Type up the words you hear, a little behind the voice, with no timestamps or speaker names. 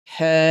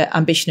her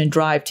ambition and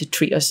drive to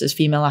treat us as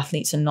female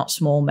athletes and not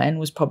small men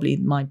was probably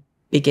my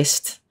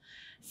biggest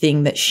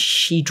thing that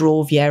she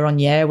drove year on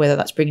year, whether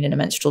that's bringing in a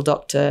menstrual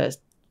doctor,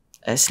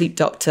 a sleep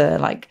doctor,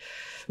 like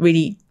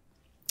really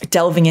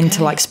delving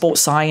into like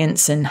sports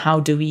science and how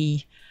do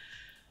we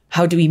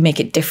make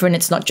it different?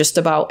 It's not just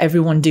about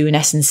everyone doing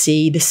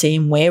S&C the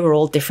same way. We're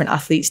all different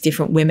athletes,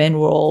 different women.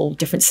 We're all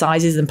different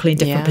sizes and playing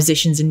different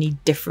positions and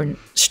need different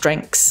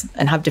strengths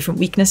and have different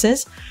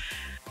weaknesses.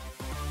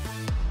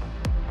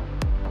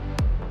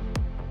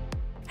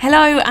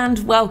 Hello and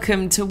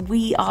welcome to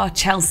We Are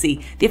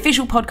Chelsea, the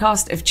official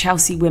podcast of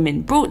Chelsea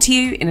Women, brought to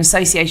you in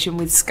association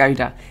with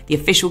Skoda, the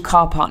official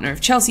car partner of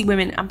Chelsea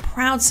Women and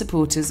proud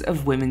supporters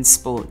of women's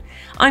sport.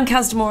 I'm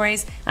Kaz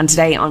Demores, and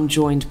today I'm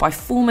joined by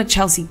former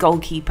Chelsea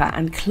goalkeeper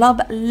and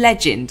club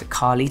legend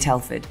Carly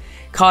Telford.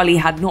 Carly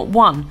had not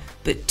one,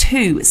 but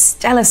two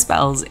stellar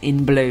spells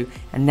in blue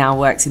and now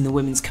works in the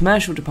women's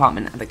commercial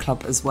department at the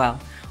club as well.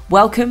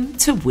 Welcome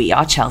to We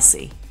Are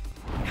Chelsea.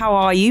 How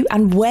are you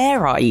and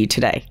where are you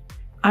today?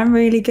 I'm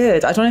really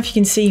good. I don't know if you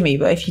can see me,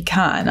 but if you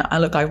can, I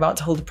look like I'm about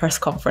to hold a press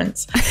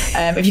conference.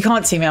 If you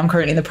can't see me, I'm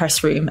currently in the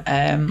press room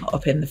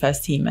up in the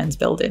first team men's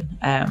building.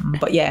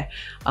 But yeah,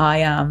 I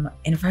am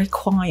in a very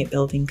quiet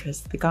building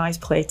because the guys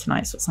play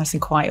tonight, so it's nice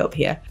and quiet up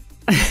here.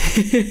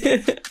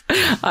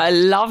 I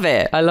love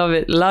it. I love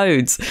it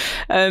loads.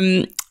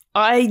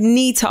 I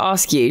need to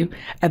ask you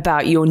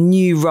about your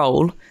new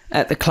role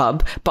at the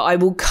club, but I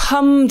will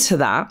come to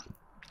that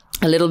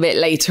a little bit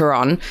later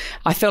on.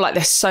 I feel like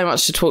there's so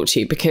much to talk to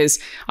you because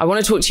I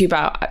want to talk to you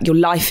about your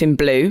life in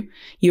blue.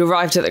 You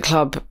arrived at the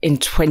club in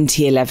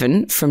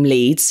 2011 from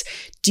Leeds.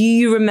 Do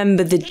you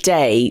remember the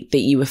day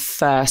that you were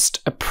first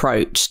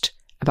approached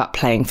about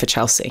playing for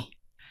Chelsea?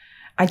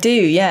 I do,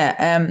 yeah.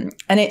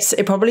 And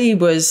it probably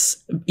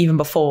was even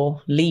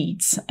before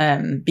Leeds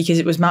because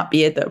it was Matt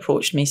Beard that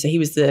approached me. So he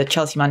was the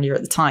Chelsea manager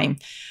at the time.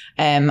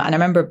 And I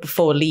remember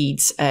before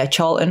Leeds,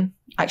 Charlton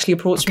actually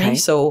approached me.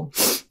 So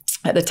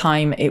at the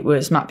time, it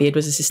was Matt Beard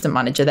was assistant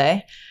manager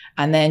there.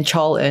 And then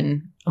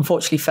Charlton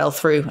unfortunately fell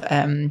through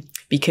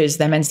because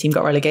their men's team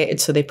got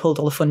relegated. So they pulled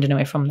all the funding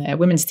away from their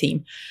women's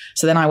team.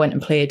 So then I went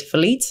and played for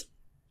Leeds.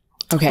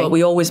 Okay. But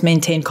we always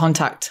maintained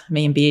contact,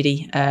 me and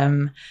Beardy.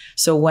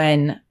 So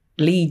when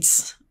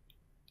Leeds,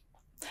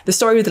 the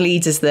story with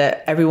Leeds is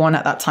that everyone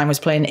at that time was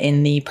playing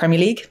in the Premier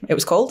League, it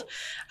was called.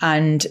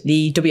 And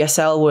the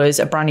WSL was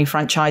a brand new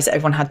franchise that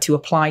everyone had to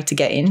apply to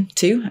get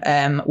into.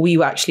 We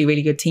were actually a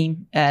really good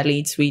team,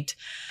 Leeds. We'd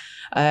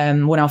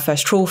won our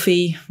first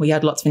trophy. We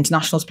had lots of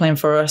internationals playing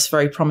for us,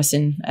 very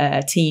promising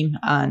team.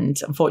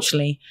 And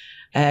unfortunately,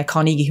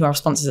 Carnegie, who were our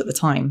sponsors at the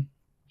time,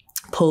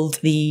 pulled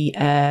the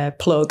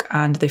plug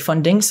and the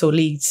funding. So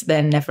Leeds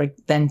then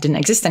didn't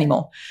exist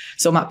anymore.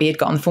 So Matt Beard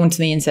got on the phone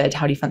to me and said,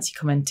 how do you fancy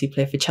coming to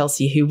play for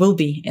Chelsea, who will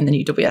be in the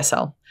new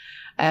WSL?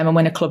 And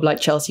when a club like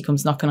Chelsea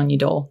comes knocking on your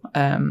door,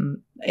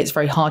 it's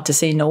very hard to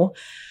say no.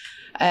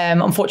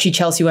 Unfortunately,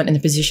 Chelsea weren't in the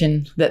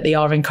position that they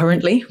are in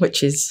currently,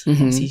 which is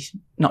obviously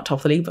not top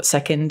of the league, but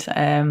second,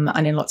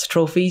 and in lots of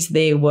trophies.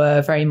 They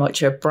were very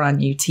much a brand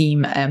new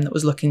team that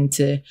was looking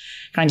to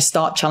kind of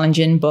start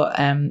challenging. But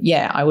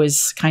yeah, I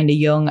was kind of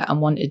young and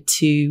wanted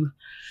to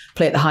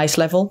play at the highest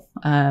level.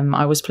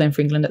 I was playing for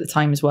England at the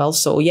time as well.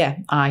 So yeah,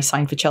 I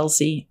signed for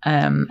Chelsea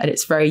at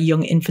its very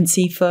young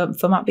infancy for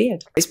Matt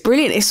Beard. It's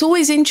brilliant. It's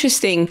always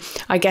interesting,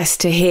 I guess,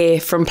 to hear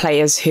from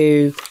players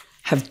who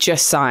have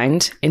just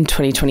signed in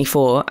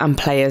 2024 and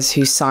players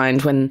who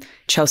signed when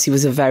Chelsea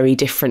was a very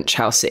different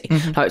Chelsea.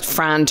 Like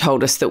Fran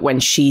told us that when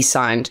she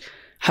signed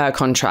her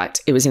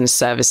contract, it was in a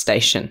service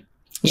station.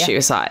 Yeah. She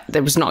was like,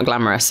 it was not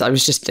glamorous. I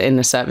was just in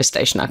a service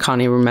station. I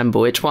can't even remember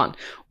which one.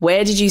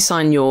 Where did you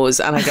sign yours?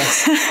 And I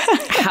guess,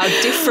 how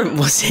different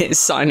was it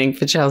signing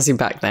for Chelsea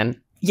back then?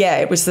 Yeah,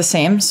 it was the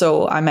same.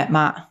 So I met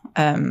Matt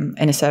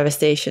in a service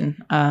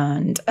station,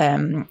 and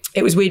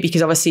it was weird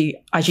because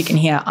obviously, as you can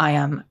hear, I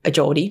am a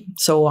Geordie.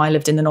 So I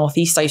lived in the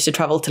northeast. I used to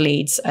travel to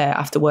Leeds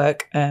after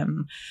work.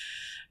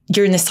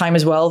 During this time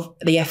as well,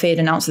 the FA had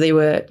announced that they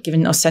were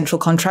giving us central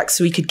contracts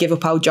so we could give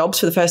up our jobs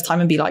for the first time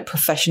and be like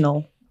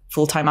professional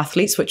full-time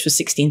athletes, which was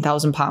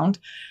 £16,000.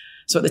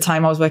 So at the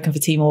time I was working for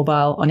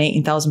T-Mobile on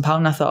 £18,000.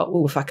 And I thought,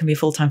 oh, if I can be a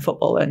full-time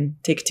footballer and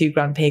take a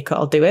 £2,000 pay cut,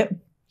 I'll do it.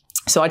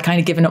 So I'd kind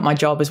of given up my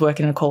job as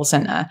working in a call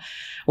centre,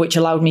 which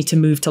allowed me to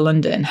move to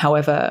London.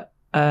 However,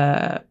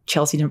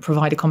 Chelsea didn't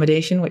provide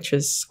accommodation, which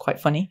was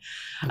quite funny.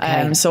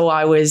 Okay. So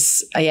I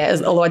was,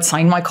 although I'd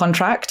signed my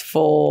contract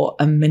for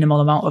a minimal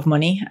amount of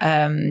money,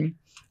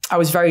 I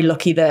was very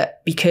lucky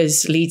that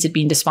because Leeds had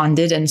been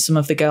disbanded and some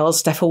of the girls,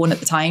 Steph Owen at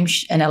the time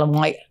and Ellen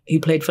White, who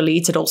played for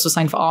Leeds, had also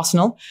signed for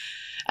Arsenal.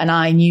 And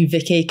I knew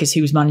Vic Akers,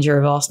 who was manager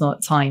of Arsenal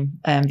at the time,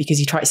 because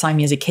he tried to sign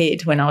me as a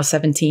kid when I was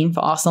 17 for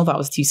Arsenal, but I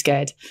was too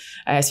scared.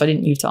 So I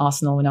didn't move to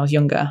Arsenal when I was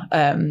younger.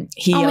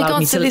 He oh my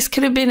God, so this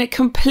could have been a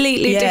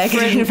completely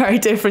different... a very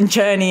different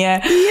journey,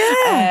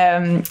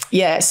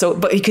 So,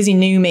 but because he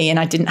knew me and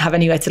I didn't have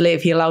anywhere to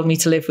live, he allowed me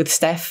to live with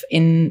Steph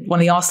in one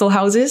of the Arsenal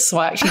houses. So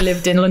I actually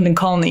lived in London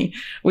Colney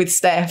with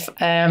Steph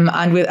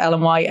and with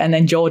Ellen White and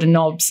then Jordan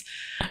Nobbs.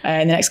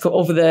 in the next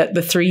over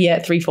the 4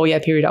 year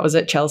period I was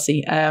at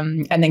Chelsea,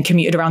 and then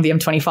commuted around the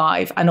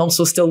M25, and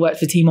also still worked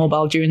for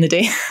T-Mobile during the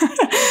day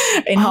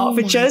in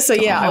Hertfordshire. So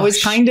yeah, I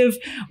was kind of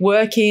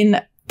working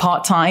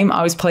part-time.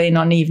 I was playing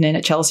on evening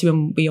at Chelsea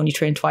when we only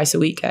trained twice a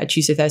week,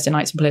 Tuesday, Thursday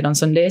nights, and played on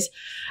Sundays,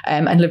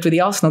 and lived with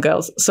the Arsenal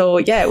girls. So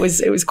yeah, it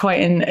was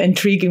quite an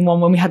intriguing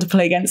one when we had to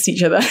play against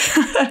each other.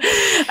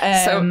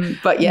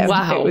 But yeah,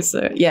 wow. It was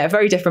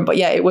very different. But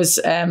yeah, it was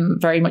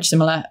very much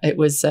similar. It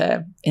was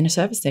in a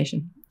service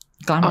station.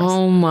 Glamorous.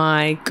 Oh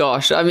my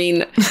gosh. I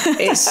mean,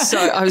 it's so,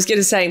 I was going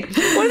to say,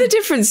 what are the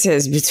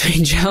differences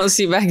between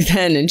Chelsea back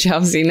then and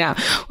Chelsea now?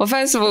 Well,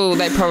 first of all,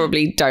 they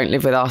probably don't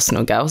live with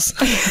Arsenal girls.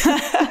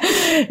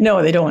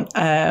 No, they don't.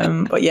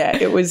 But yeah,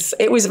 it was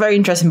very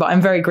interesting, but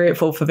I'm very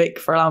grateful for Vic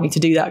for allowing me to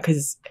do that,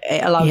 because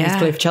it allowed me to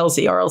play for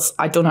Chelsea, or else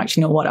I don't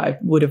actually know what I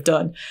would have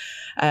done.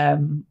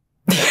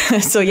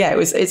 So yeah,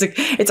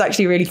 it's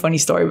actually a really funny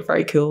story, but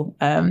very cool.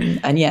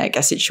 And yeah, I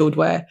guess it showed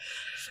where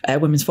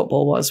women's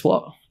football was,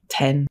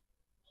 10.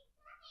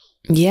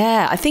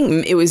 Yeah, I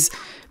think it was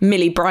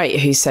Millie Bright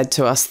who said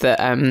to us that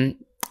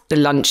the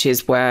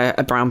lunches were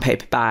a brown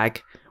paper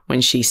bag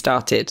when she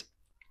started.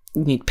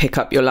 You'd pick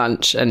up your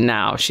lunch, and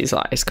now she's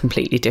like, it's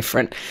completely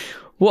different.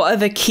 What are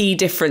the key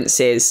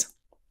differences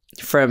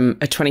from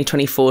a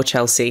 2024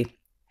 Chelsea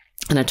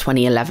and a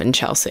 2011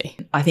 Chelsea?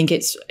 I think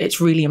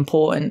it's really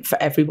important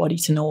for everybody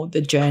to know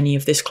the journey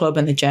of this club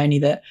and the journey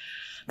that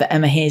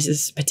Emma Hayes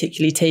has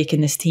particularly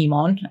taken this team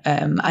on.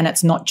 And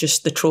it's not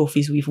just the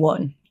trophies we've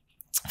won.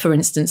 For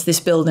instance, this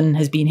building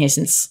has been here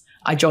since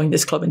I joined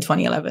this club in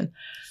 2011,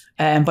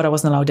 but I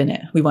wasn't allowed in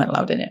it. We weren't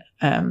allowed in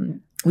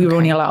it. We were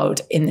only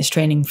allowed in this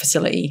training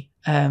facility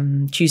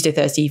Tuesday,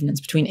 Thursday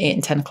evenings between 8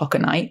 and 10 o'clock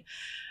at night.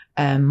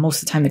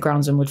 Most of the time the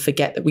groundsman would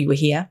forget that we were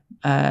here.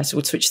 So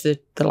we'd switch the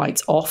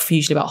lights off,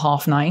 usually about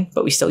 9:30,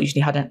 but we still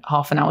usually had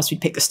half an hour. So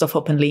we'd pick the stuff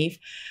up and leave.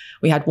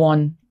 We had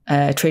one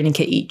training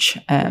kit each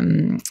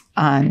and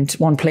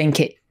one playing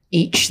kit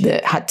each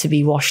that had to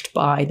be washed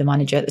by the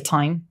manager at the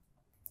time.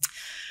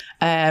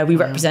 We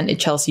represented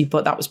Chelsea,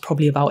 but that was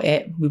probably about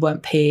it. We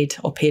weren't paid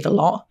a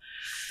lot.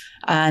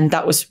 And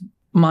that was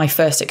my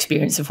first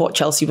experience of what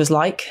Chelsea was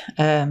like.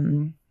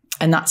 And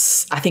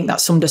I think that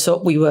summed us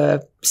up. We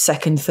were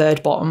second,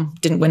 third bottom,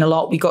 didn't win a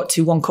lot. We got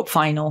to one cup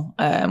final,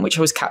 which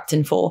I was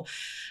captain for.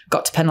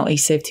 Got to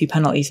penalties, saved 2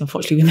 penalties.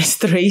 Unfortunately, we missed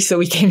 3, so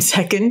we came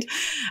second.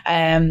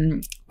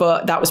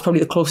 But that was probably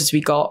the closest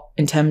we got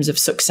in terms of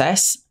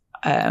success.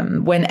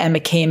 When Emma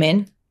came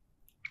in,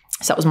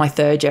 so that was my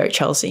third year at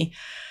Chelsea,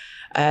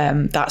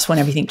 that's when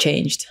everything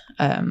changed.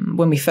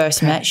 When we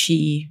first met,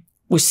 she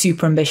was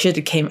super ambitious.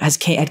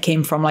 It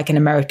came from like an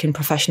American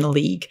professional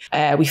league.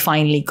 We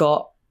finally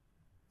got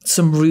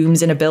some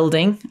rooms in a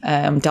building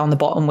down the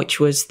bottom,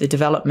 which was the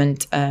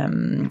development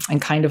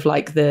and kind of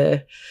like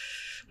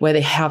where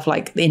they have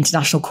like the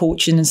international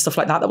coaching and stuff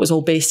like that. That was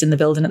all based in the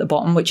building at the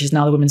bottom, which is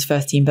now the women's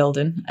first team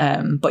building.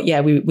 But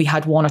yeah, we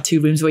had 1 or 2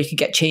 rooms where you could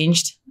get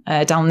changed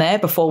down there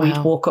before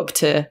we'd walk up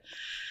to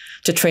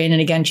training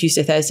again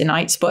Tuesday, Thursday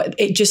nights. But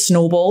it just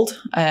snowballed.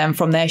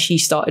 From there, she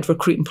started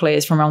recruiting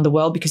players from around the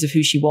world because of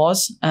who she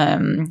was.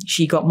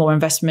 She got more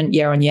investment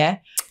year on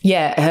year.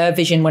 Yeah, her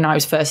vision when I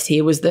was first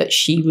here was that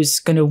she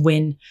was going to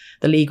win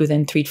the league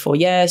within 3 to 4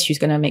 years. She was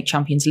going to make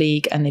Champions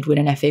League and they'd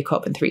win an FA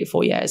Cup in 3 to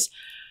 4 years.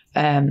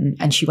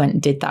 And she went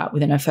and did that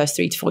within her first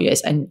 3 to 4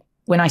 years. And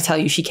when I tell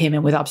you she came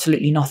in with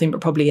absolutely nothing but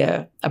probably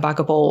a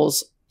bag of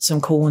balls, some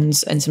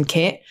cones and some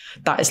kit,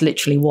 that is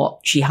literally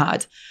what she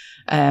had.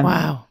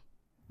 Wow.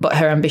 But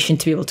her ambition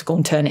to be able to go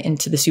and turn it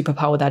into the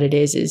superpower that it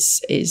is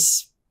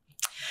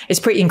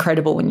pretty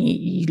incredible when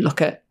you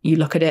look at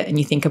it and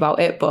you think about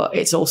it. But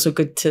it's also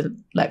good to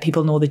let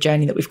people know the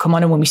journey that we've come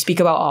on. And when we speak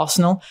about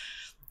Arsenal,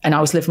 and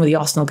I was living with the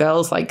Arsenal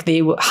girls, like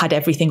they had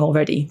everything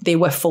already. They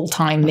were full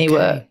time.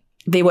 Okay.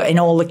 They were in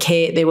all the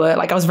kit. They were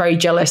like, I was very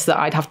jealous that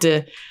I'd have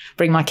to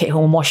bring my kit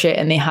home and wash it.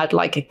 And they had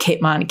like a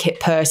kit man, a kit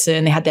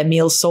person. They had their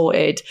meals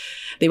sorted.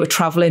 They were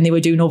traveling. They were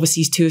doing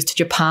overseas tours to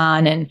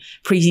Japan and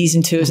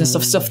pre-season tours and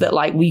stuff that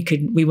like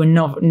we were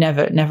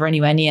never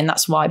anywhere near. And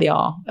that's why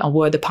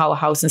were the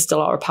powerhouse and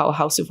still are a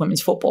powerhouse of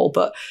women's football.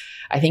 But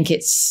I think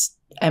it's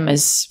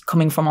Emma's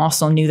coming from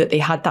Arsenal knew that they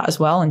had that as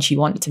well. And she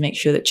wanted to make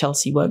sure that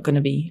Chelsea weren't going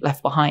to be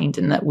left behind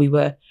and that we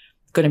were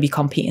going to be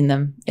competing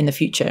them in the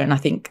future. And I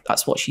think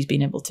that's what she's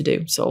been able to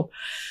do. So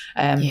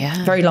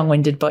very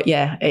long-winded, but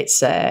yeah,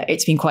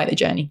 it's been quite the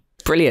journey.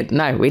 Brilliant.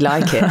 No, we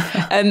like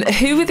it.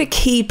 Who were the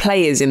key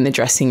players in the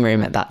dressing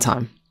room at that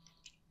time?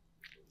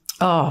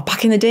 Oh,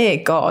 back in the day,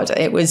 God,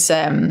 it was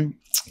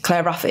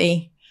Claire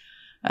Rafferty,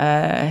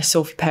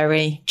 Sophie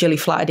Perry, Gilly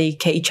Flaherty,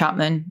 Katie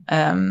Chapman.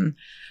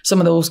 Some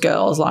of those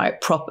girls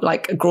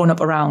like grown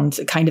up around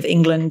kind of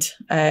England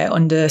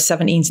under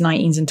 17s,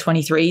 19s and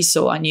 23s.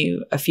 So I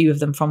knew a few of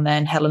them from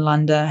then. Helen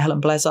Lander,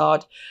 Helen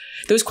Blizzard.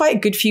 There was quite a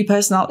good few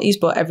personalities,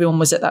 but everyone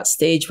was at that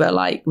stage where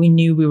like we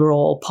knew we were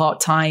all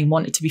part-time,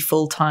 wanted to be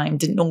full-time,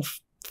 didn't know if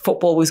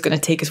football was going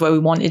to take us where we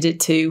wanted it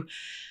to.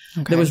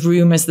 Okay. There was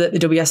rumours that the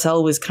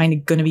WSL was kind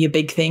of going to be a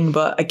big thing,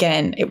 but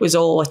again, it was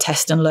all a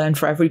test and learn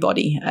for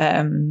everybody.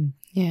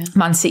 Yeah.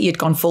 Man City had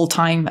gone full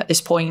time at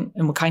this point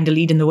and were kind of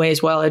leading the way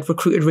as well. Had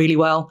recruited really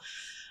well.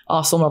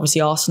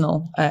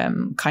 Arsenal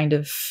kind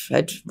of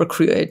had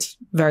recruited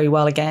very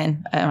well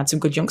again. Had some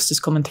good youngsters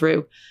coming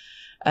through.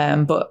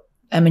 But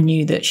Emma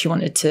knew that she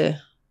wanted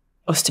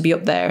us to be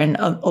up there. And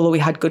although we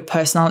had good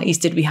personalities,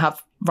 did we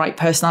have right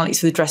personalities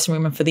for the dressing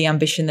room and for the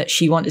ambition that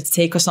she wanted to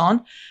take us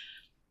on?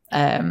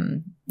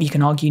 You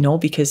can argue no,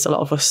 because a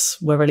lot of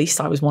us were released.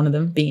 I was one of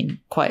them, being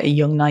quite a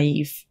young,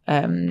 naive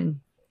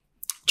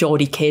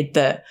Geordie kid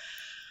that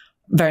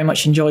very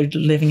much enjoyed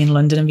living in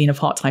London and being a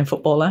part-time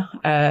footballer.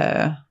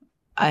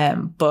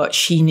 But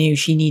she knew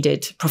she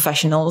needed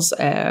professionals,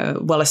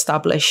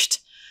 well-established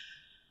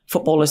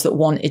footballers that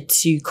wanted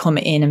to come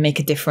in and make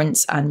a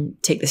difference and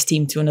take this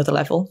team to another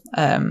level.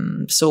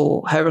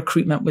 So her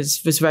recruitment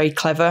was very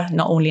clever,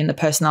 not only in the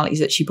personalities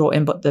that she brought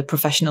in, but the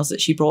professionals that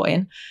she brought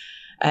in.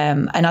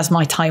 And as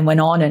my time went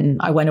on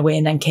and I went away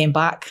and then came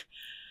back,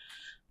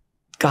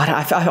 God,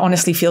 I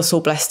honestly feel so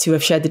blessed to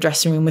have shared the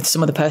dressing room with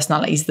some of the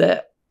personalities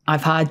that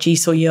I've had. Ji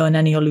So-yeon,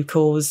 Eni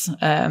Oluko's,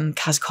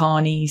 Kaz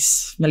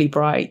Carney's, Millie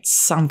Bright's,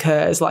 Sam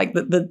Kerr's. Like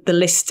the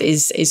list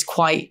is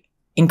quite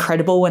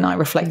incredible when I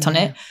reflect on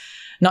it.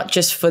 Not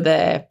just for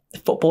their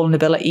footballing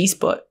abilities,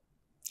 but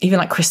even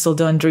like Crystal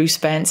Dunn, Drew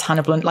Spence,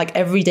 Hannah Blunt, like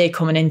every day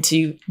coming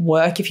into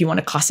work, if you want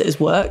to class it as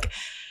work,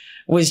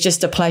 was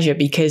just a pleasure,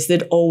 because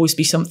there'd always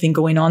be something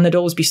going on. There'd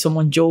always be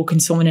someone joking,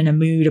 someone in a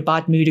mood, a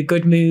bad mood, a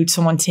good mood,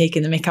 someone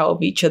taking the mick out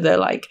of each other,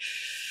 like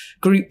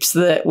groups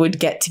that would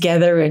get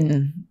together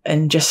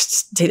and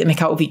just take the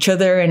mick out of each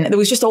other. And there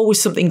was just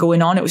always something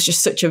going on. It was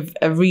just such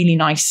a really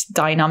nice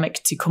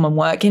dynamic to come and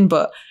work in.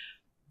 But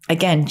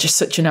again, just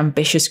such an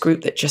ambitious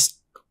group that just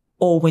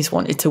always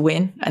wanted to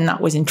win. And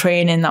that was in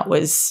training, that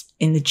was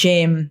in the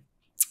gym,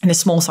 in the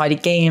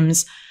small-sided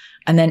games,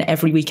 and then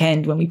every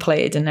weekend when we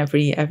played, and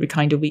every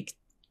kind of week,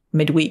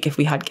 midweek if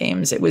we had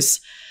games. It was,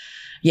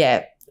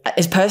 yeah,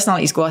 as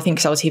personalities go, I think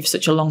because I was here for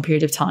such a long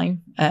period of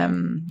time.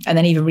 And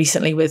then even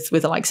recently with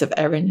the likes of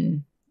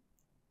Erin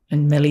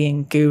and Millie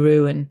and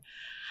Guru, and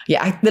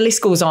yeah, the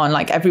list goes on.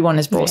 Like everyone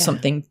has brought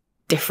something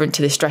different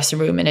to this dressing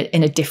room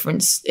in a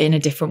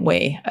different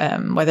way,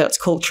 whether it's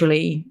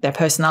culturally, their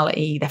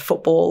personality, their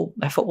football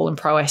and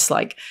prowess.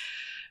 Like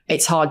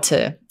it's hard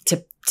to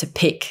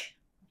pick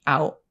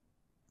out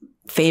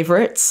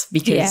favorites,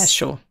 because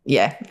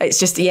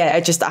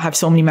I have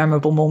so many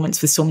memorable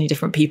moments with so many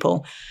different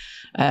people.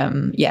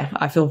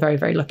 I feel very,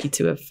 very lucky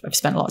to have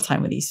spent a lot of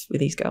time with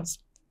these girls.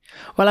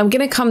 Well, I'm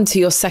going to come to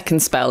your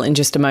second spell in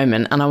just a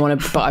moment, and I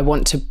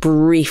want to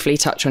briefly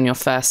touch on your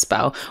first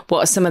spell. What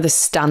are some of the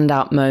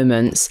standout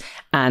moments,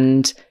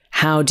 and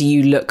how do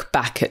you look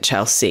back at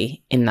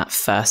Chelsea in that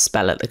first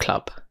spell at the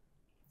club?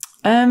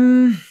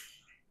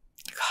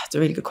 It's a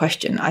really good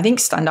question. I think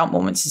standout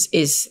moments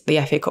is the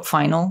FA Cup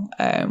final.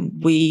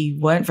 We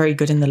weren't very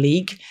good in the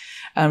league,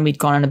 and we'd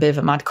gone on a bit of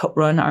a mad cup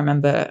run. I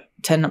remember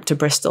turning up to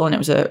Bristol, and it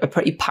was a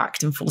pretty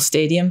packed and full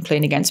stadium,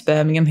 playing against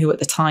Birmingham, who at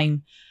the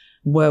time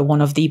were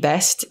one of the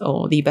best,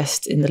 or the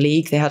best in the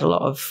league. They had a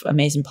lot of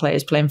amazing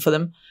players playing for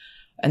them,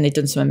 and they'd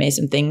done some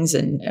amazing things,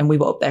 and we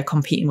were up there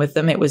competing with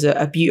them. It was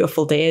a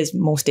beautiful day, as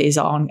most days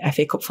are on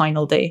FA Cup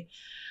final day.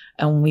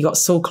 And we got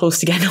so close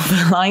to getting over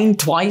the line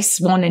twice,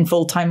 one in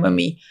full time when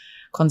we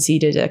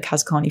conceded a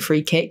Kaz Carney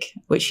free kick,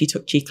 which she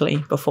took cheekily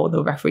before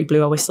the referee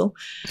blew a whistle.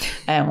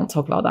 I won't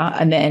talk about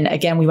that. And then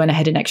again, we went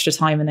ahead in extra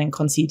time and then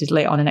conceded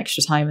late on in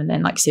extra time. And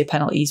then, like say,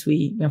 penalties,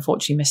 we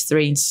unfortunately missed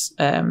 3.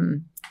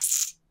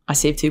 I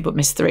saved 2, but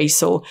missed 3.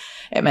 So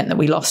it meant that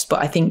we lost.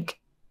 But I think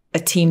a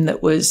team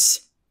that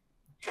was,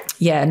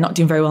 not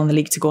doing very well in the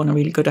league to go on a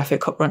really good FA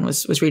Cup run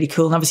was really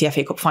cool. And obviously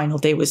FA Cup final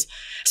day was,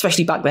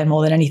 especially back then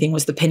more than anything,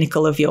 was the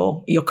pinnacle of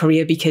your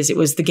career, because it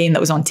was the game that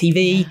was on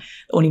TV, the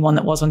only one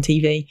that was on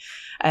TV.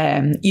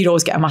 You'd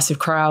always get a massive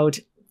crowd.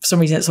 For some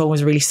reason, it's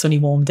always a really sunny,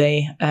 warm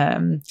day.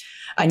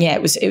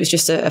 It was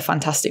just a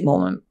fantastic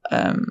moment.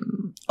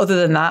 Other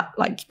than that,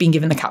 like being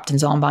given the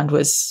captain's armband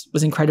was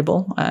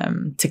incredible.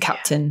 To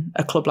captain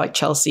a club like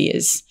Chelsea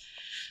is,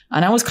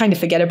 and I always kind of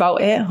forget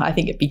about it. I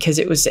think because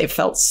it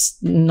felt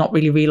not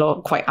really real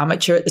or quite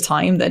amateur at the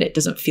time, that it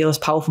doesn't feel as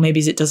powerful maybe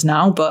as it does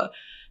now. But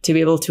to be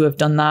able to have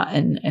done that,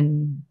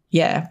 and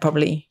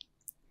probably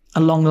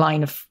a long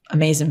line of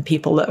amazing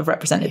people that have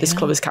represented this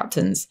club as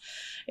captains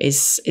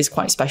is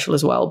quite special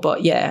as well.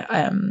 But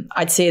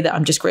I'd say that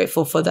I'm just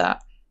grateful for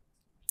that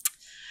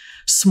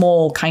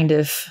small kind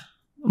of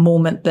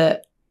moment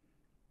that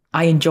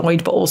I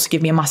enjoyed, but also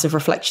give me a massive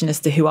reflection as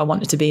to who I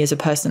wanted to be as a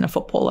person and a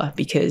footballer,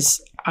 because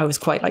I was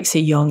quite, like, say,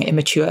 young,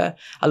 immature.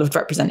 I loved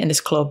representing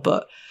this club,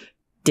 but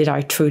did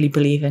I truly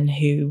believe in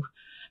who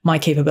my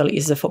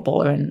capabilities as a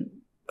footballer and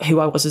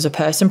who I was as a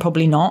person?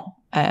 Probably not.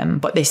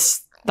 But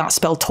that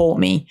spell taught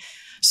me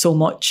so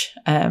much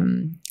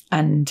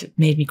and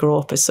made me grow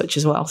up as such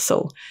as well.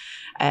 So,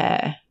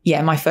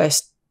 my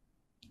first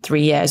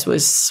 3 years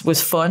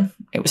was fun.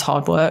 It was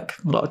hard work,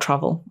 a lot of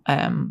travel.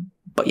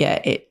 But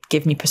it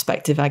gave me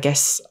perspective, I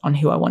guess, on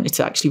who I wanted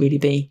to actually really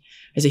be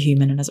as a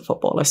human and as a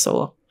footballer.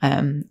 So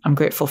I'm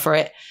grateful for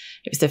it.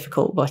 It was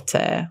difficult, but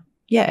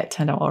it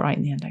turned out all right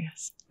in the end, I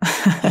guess.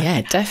 Yeah,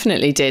 it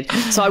definitely did.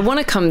 So I want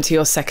to come to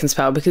your second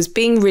spell, because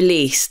being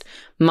released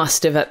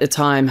must have at the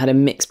time had a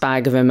mixed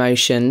bag of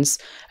emotions.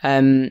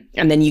 And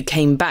then you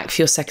came back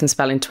for your second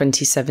spell in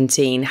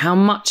 2017. How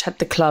much had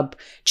the club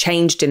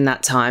changed in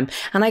that time?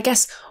 And I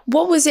guess,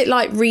 what was it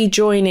like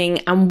rejoining,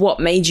 and what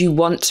made you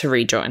want to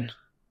rejoin?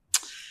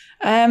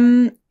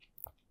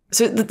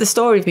 So the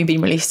story of me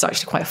being released is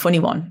actually quite a funny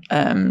one.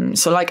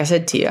 So like I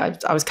said to you,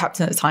 I was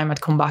captain at the time.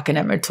 I'd come back and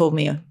Emma had told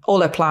me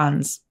all her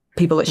plans,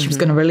 people that she was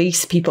going to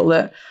release, people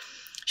that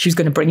she was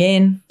going to bring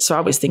in. So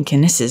I was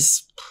thinking,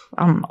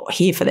 I'm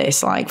here for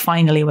this. Like,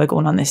 finally, we're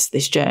going on this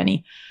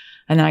journey.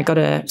 And then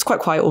it's quite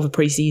quiet over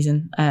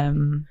pre-season.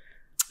 And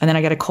then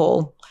I get a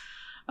call.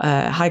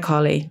 Hi,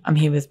 Carly. I'm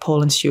here with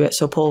Paul and Stuart.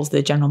 So Paul's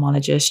the general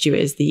manager. Stuart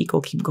is the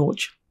goalkeeping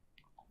coach.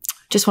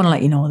 Just want to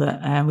let you know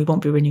that we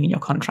won't be renewing your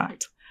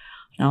contract.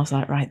 And I was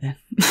like, right then.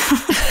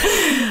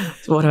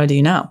 So what do I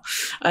do now?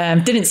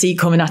 Didn't see it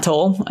coming at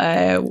all.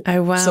 Oh,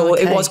 wow. So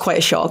it was quite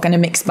a shock and a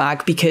mixed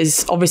bag,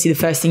 because obviously the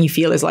first thing you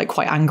feel is like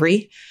quite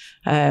angry,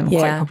 quite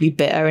probably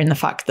bitter in the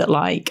fact that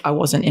like I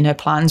wasn't in her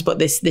plans. But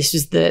this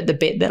was the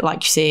bit that,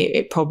 like you say,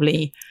 it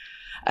probably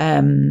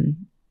turned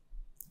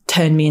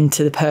me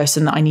into the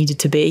person that I needed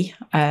to be.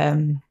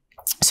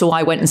 So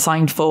I went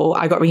and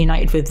I got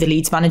reunited with the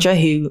Leeds manager,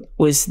 who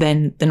was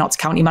then the Notts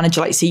County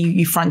manager. Like you say,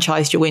 you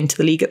franchised your way into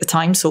the league at the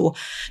time. So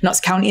Notts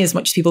County, as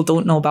much as people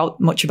don't know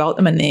much about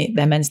them, and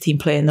their men's team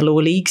play in the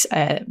lower leagues,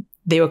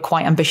 they were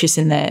quite ambitious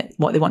in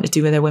what they wanted to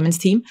do with their women's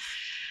team.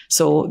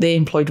 So they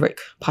employed Rick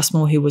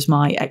Passmore, who was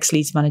my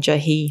ex-Leeds manager.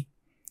 He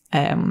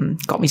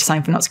got me to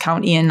sign for Notts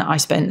County, and I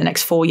spent the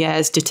next 4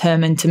 years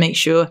determined to make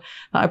sure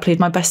that I played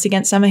my best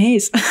against Emma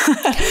Hayes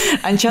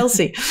and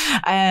Chelsea,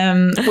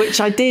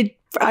 which I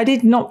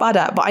did not bad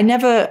at, but I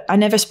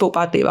never spoke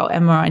badly about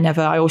Emma.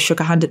 I always shook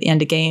her hand at the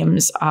end of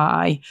games.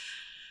 I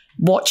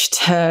watched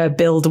her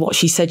build what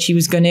she said she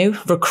was going to,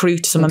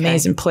 recruit some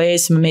amazing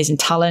players, some amazing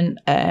talent,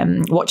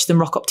 watch them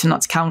rock up to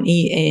Notts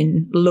County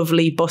in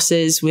lovely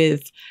buses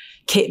with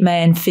kit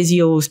men,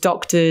 physios,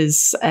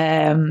 doctors,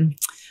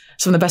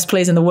 some of the best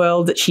players in the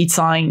world that she'd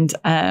signed,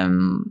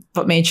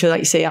 but made sure, like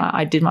you say,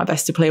 I did my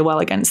best to play well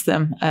against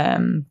them.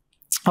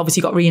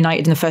 Obviously got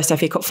reunited in the first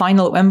FA Cup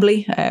final at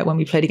Wembley when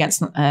we played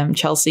against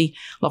Chelsea,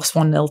 lost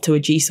 1-0 to a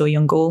Jiso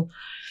young goal.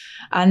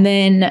 And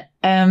then,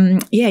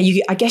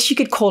 I guess you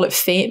could call it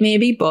fate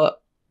maybe,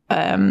 but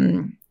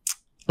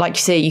like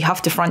you say, you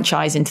have to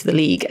franchise into the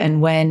league.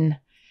 And when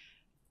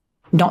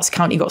Notts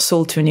County got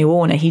sold to a new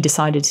owner, he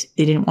decided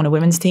they didn't want a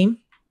women's team.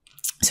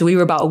 So we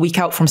were about a week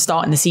out from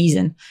starting the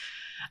season.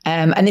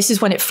 And this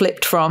is when it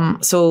flipped from,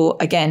 so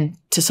again,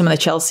 to some of the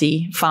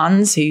Chelsea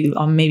fans who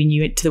are maybe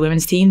new to the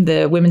women's team,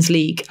 the women's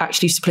league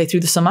actually used to play through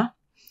the summer.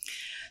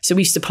 So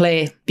we used to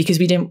play, because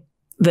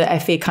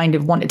the FA kind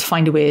of wanted to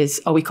find a way,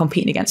 are we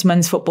competing against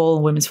men's football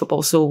and women's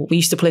football? So we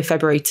used to play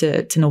February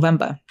to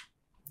November,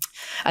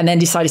 and then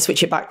decided to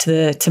switch it back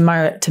to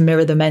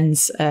mirror the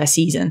men's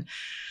season.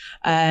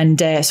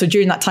 And so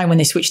during that time when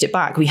they switched it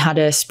back, we had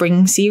a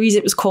spring series,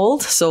 it was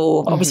called.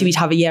 So obviously we'd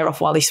have a year off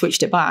while they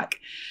switched it back.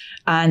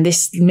 And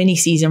this mini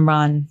season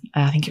ran,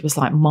 I think it was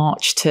like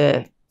March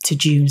to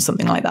June,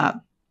 something like that.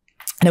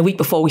 And a week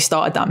before we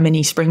started that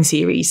mini spring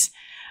series,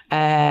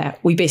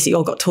 we basically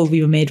all got told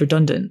we were made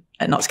redundant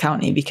at Notts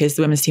County because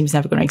the women's team was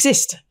never going to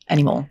exist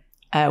anymore,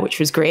 which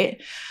was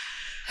great.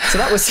 So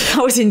that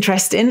was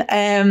interesting.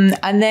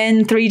 And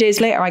then 3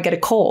 days later, I get a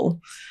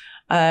call.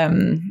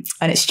 And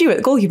it's Stuart,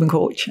 the goalkeeping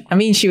coach. I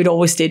mean, she would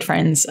always stayed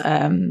friends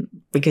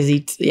because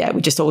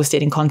we just always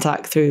stayed in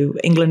contact through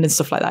England and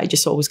stuff like that. He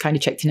just always kind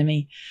of checked in on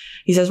me.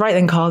 He says, right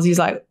then, Carl, he's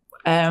like,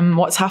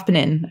 what's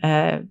happening?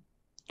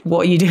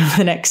 What are you doing for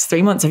the next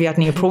 3 months? Have you had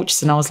any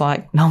approaches? And I was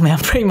like, no, man,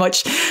 I'm pretty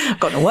much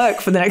got to work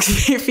for the next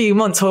few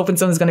months, hoping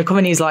someone's going to come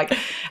in. He's like,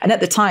 and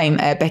at the time,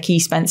 Becky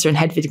Spencer and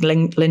Hedvig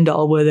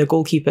Lindahl were the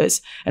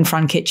goalkeepers, and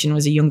Fran Kitchen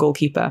was a young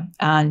goalkeeper.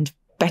 And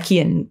Becky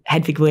and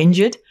Hedvig were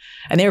injured,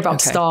 and they were about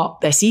to start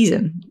their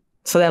season.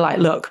 So they're like,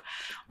 look,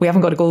 we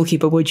haven't got a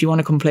goalkeeper. Would you want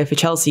to come play for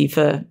Chelsea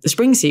for the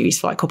spring series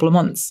for like a couple of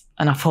months?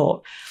 And I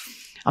thought,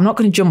 I'm not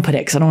going to jump at it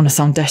because I don't want to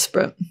sound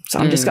desperate. So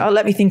I'm just going to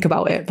let me think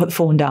about it, put the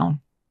phone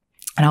down.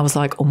 And I was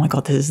like, oh my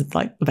God, this is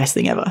like the best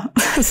thing ever.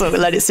 So I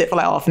let it sit for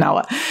like half an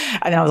hour.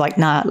 And then I was like,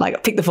 nah, like I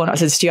picked the phone up. I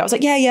said to Stu, I was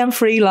like, yeah, I'm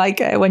free. Like,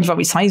 when do you want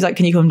me to sign? He's like,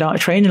 can you come down to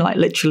training like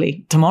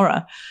literally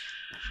tomorrow?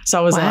 So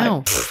I was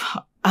like,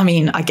 I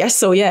mean, I guess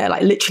so, yeah.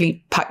 Like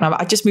literally packed my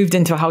bag. I just moved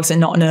into a house in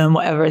Nottingham,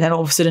 whatever. And then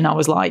all of a sudden I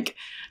was like,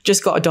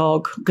 just got a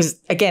dog. Because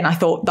again, I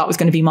thought that was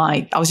going to be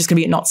I was just going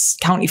to be at Notts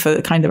County for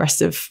the kind of the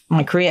rest of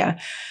my career.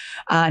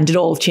 And it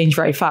all changed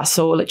very fast.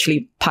 So I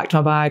literally packed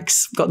my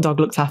bags, got the dog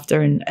looked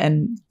after,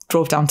 and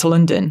drove down to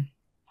London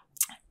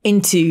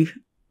into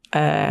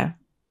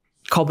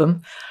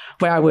Cobham,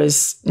 where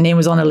name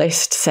was on a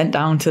list, sent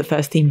down to the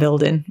first team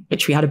building,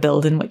 which we had a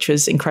building, which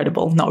was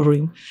incredible, not a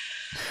room.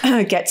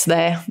 Gets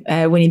there,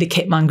 Winnie the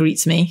kit man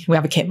greets me. We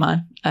have a kit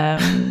man.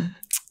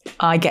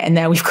 I get in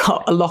there, we've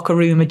got a locker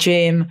room, a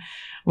gym,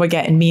 we're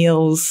getting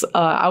meals.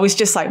 I was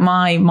just like,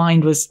 my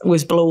mind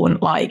was blown.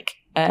 Like,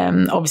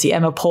 Obviously,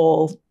 Emma,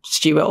 Paul,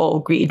 Stuart all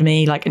greeted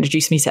me, like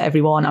introduced me to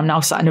everyone. I'm now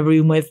sat in a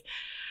room with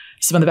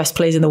some of the best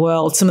players in the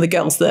world, some of the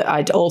girls that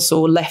I'd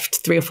also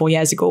left 3 or 4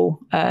 years ago.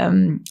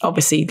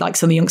 Obviously, like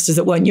some of the youngsters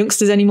that weren't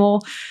youngsters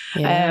anymore.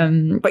 Yeah.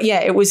 But yeah,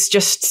 it was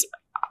just,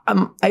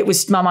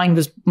 my mind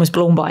was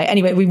blown by it.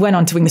 Anyway, we went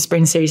on to win the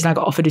Spring Series and I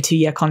got offered a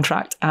 2-year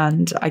contract,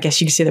 and I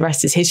guess you could say the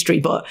rest is history.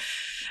 But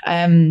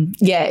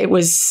yeah, it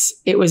was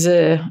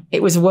a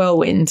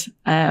whirlwind.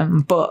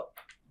 But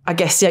I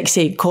guess, like you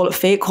say, call it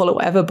fate, call it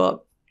whatever,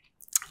 but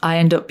I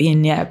end up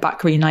being,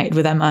 back reunited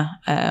with Emma,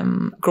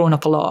 growing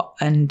up a lot,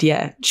 and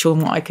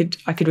showing what I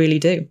could really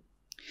do.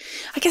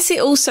 I guess it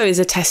also is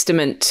a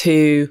testament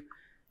to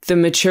the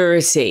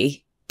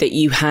maturity that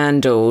you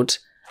handled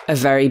a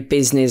very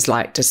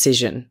business-like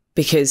decision,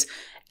 because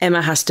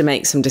Emma has to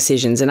make some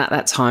decisions. And at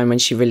that time when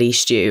she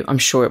released you, I'm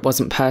sure it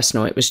wasn't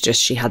personal. It was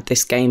just she had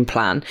this game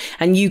plan,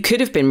 and you could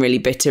have been really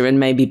bitter and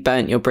maybe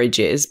burnt your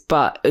bridges.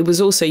 But it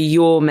was also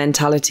your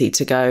mentality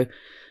to go,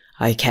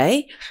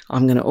 okay,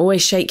 I'm going to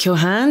always shake your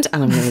hand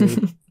and I'm going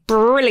to be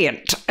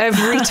brilliant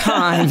every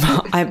time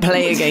I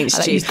play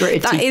against you.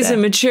 That is a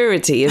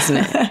maturity, isn't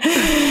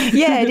it?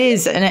 Yeah, it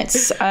is. And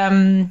it's,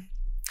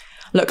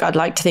 look, I'd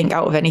like to think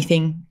out of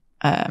anything,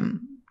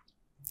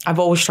 I've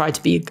always tried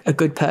to be a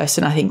good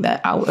person. I think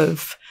that out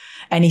of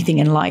anything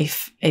in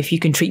life, if you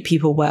can treat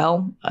people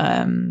well,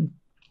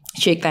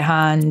 shake their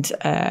hand,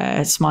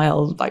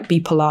 smile, like be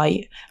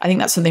polite. I think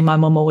that's something my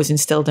mum always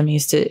instilled in me,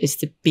 is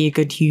to be a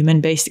good human,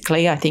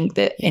 basically. I think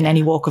that in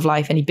any walk of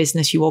life, any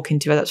business you walk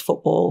into, whether that's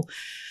football,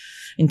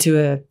 into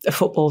a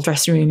football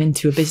dressing room,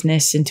 into a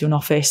business, into an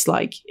office,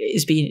 like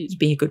is being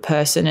a good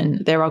person.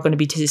 And there are going to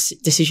be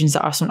decisions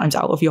that are sometimes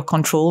out of your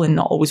control and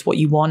not always what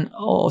you want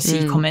or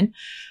see coming.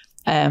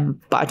 But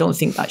I don't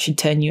think that should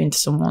turn you into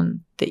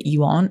someone that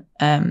you aren't.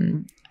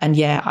 And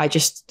yeah, I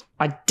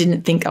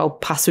didn't think our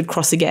paths would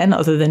cross again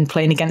other than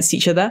playing against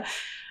each other.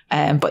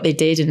 But they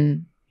did.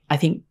 And I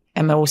think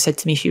Emma always said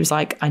to me, she was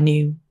like, I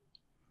knew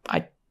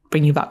I'd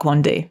bring you back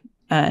one day.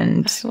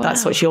 And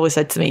that's what she always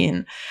said to me.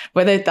 And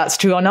whether that's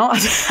true or not,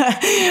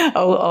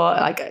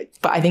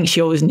 but I think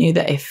she always knew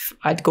that if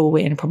I'd go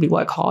away and probably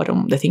work hard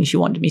on the things she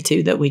wanted me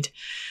to, that we'd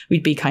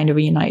be kind of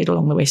reunited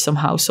along the way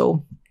somehow.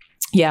 So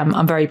yeah,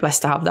 I'm very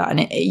blessed to have that.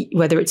 And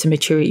whether it's a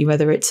maturity,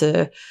 whether it's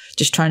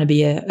just trying to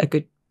be a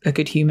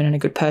good human and a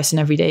good person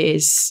every day,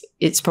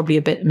 it's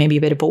probably maybe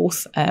a bit of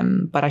both.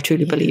 But I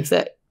truly believe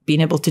that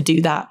being able to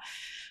do that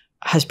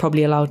has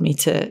probably allowed me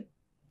to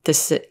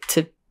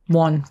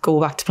one, go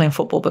back to playing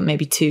football, but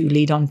maybe two,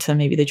 lead on to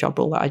maybe the job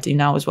role that I do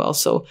now as well.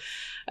 So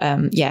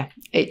and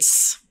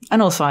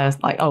also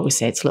I always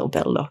say it's a little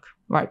bit of luck,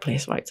 right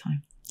place, right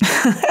time.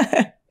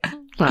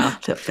 Wow.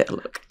 A bit of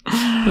luck.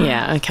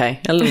 Yeah,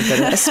 okay. A little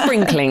bit, a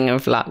sprinkling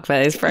of luck,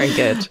 but it's very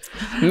good.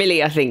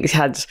 Millie, I think,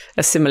 had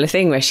a similar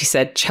thing where she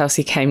said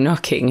Chelsea came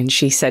knocking and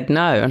she said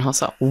no. And I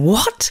was like,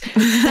 what?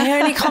 They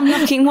only come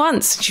knocking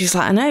once. And she was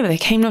like, I know, but they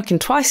came knocking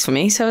twice for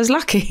me, so I was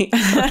lucky.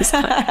 I was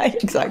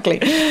like, exactly.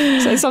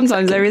 So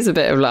sometimes there is a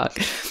bit of luck.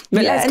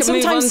 But yeah, and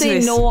sometimes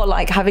saying no,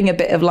 like having a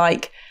bit of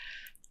like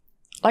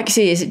you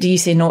say, do you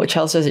say no to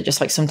Chelsea? Or is it just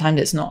like sometimes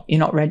it's not, you're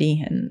not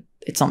ready and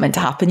it's not meant to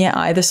happen yet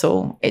either.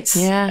 So it's,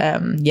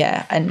 and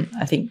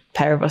I think a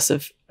pair of us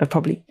have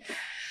probably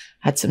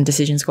had some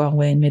decisions go our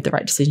way and made the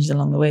right decisions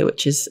along the way,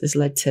 which has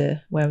led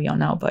to where we are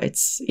now. But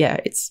it's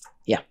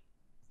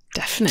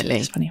definitely.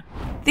 It's funny.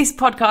 This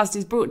podcast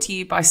is brought to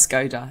you by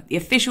Skoda, the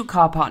official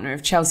car partner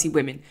of Chelsea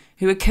Women,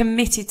 who are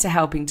committed to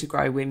helping to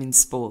grow women's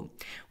sport.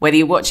 Whether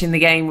you're watching the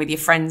game with your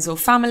friends or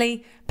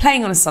family,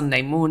 playing on a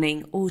Sunday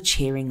morning, or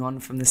cheering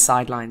on from the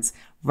sidelines,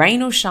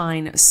 rain or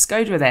shine,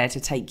 Skoda are there to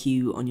take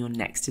you on your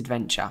next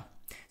adventure.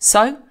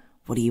 So,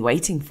 what are you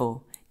waiting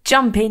for?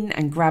 Jump in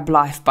and grab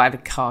life by the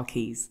car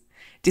keys.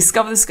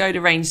 Discover the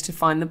Skoda range to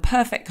find the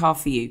perfect car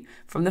for you,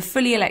 from the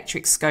fully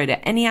electric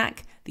Skoda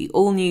Enyaq, the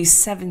all-new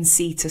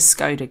 7-seater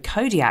Skoda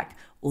Kodiaq,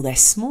 or their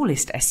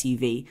smallest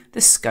SUV, the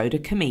Skoda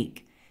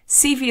Kamiq.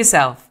 See for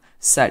yourself.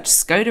 Search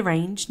Skoda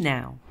range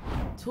now.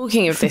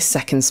 Talking of this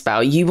second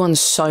spell, you won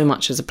so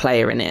much as a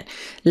player in it.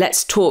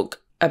 Let's talk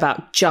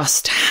about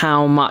just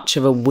how much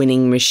of a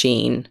winning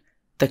machine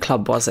the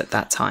club was at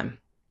that time.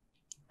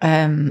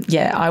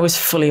 I was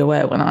fully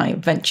aware when I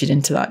ventured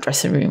into that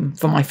dressing room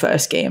for my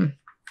first game.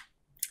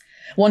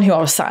 One, who I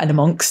was sat in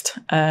amongst,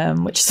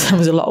 which there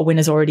was a lot of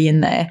winners already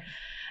in there.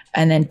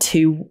 And then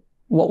two,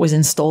 what was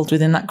installed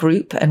within that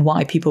group and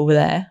why people were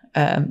there.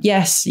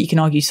 Yes, you can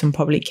argue some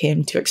probably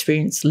came to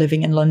experience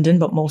living in London,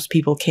 but most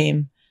people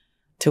came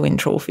to win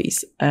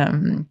trophies.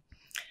 And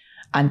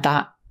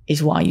that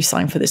is why you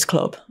sign for this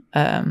club.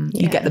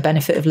 You get the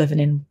benefit of living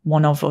in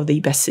one of or the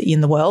best city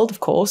in the world, of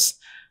course.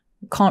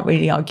 Can't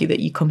really argue that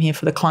you come here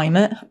for the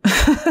climate.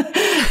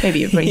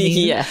 Maybe it brings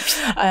you.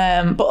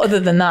 But other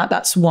than that,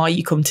 that's why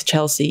you come to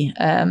Chelsea.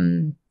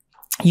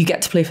 You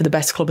get to play for the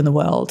best club in the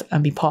world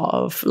and be part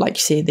of, like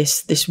you say,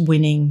 this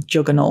winning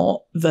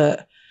juggernaut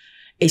that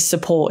is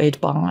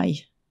supported by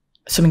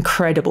some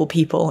incredible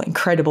people,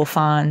 incredible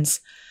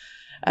fans.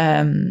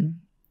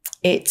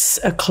 It's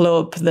a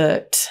club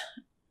that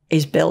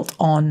is built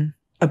on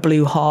a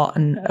blue heart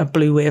and a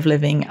blue way of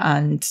living,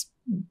 and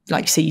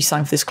like say you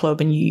sign for this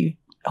club and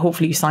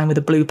hopefully you sign with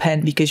a blue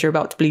pen because you're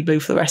about to bleed blue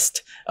for the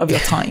rest of your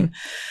time.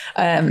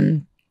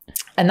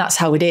 And that's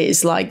how it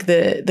is. Like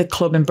the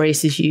club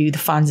embraces you, the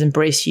fans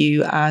embrace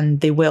you,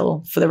 and they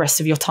will for the rest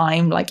of your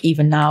time. Like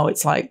even now,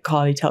 it's like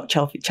Carly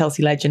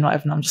Chelsea legend,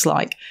 whatever. And I'm just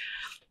like,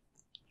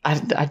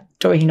 I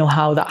don't really know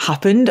how that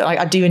happened.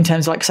 I do in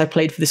terms of like, because I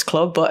played for this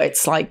club, but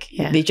it's like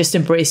they just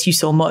embrace you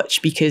so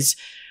much because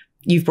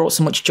you've brought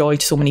so much joy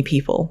to so many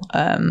people.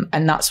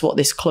 And that's what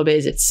this club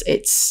is.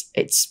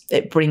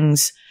 It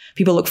brings.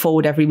 People look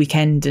forward every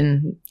weekend,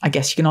 and I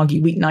guess you can argue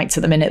weeknights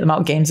at the minute, the amount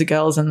of games the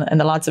girls and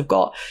the lads have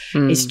got.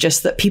 It's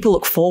just that people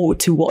look forward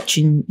to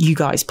watching you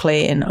guys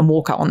play and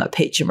walk out on that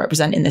pitch and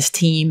representing this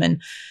team.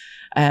 And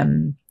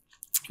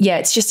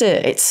it's just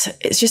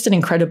an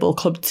incredible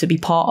club to be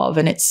part of.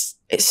 And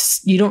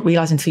it's you don't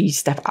realise until you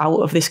step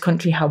out of this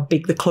country how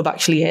big the club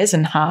actually is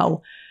and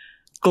how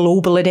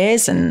global it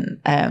is.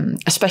 And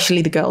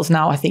especially the girls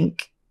now, I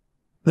think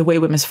the way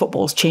women's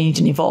football's changed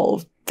and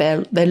evolved.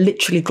 They're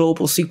literally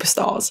global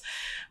superstars.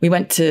 We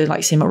went to,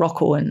 like, say,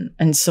 Morocco,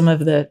 and some of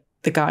the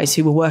guys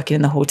who were working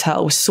in the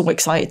hotel were so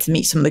excited to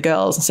meet some of the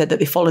girls and said that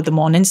they followed them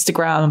on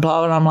Instagram and blah,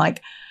 blah. And I'm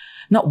like,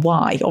 not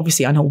why.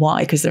 Obviously, I know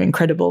why, because they're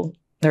incredible.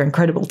 They're an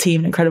incredible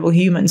team, incredible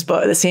humans.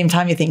 But at the same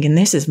time, you're thinking,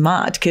 this is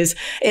mad, because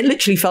it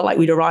literally felt like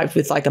we'd arrived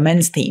with like a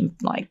men's team,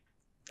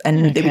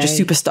 they were just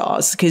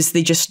superstars because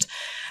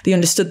they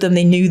understood them.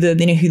 They knew them.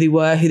 They knew who they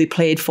were, who they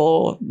played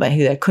for, like,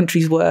 who their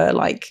countries were.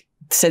 Like,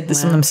 said that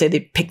some of them say they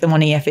picked them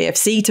on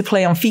EFAFC to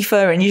play on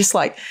FIFA, and you're just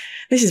like,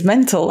 this is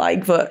mental.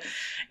 Like, but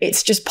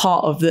it's just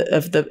part of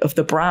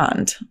the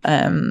brand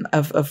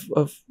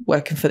of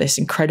working for this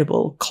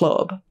incredible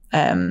club.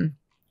 And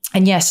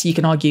yes, you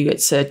can argue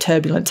it's a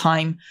turbulent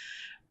time,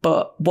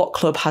 but what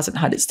club hasn't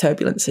had its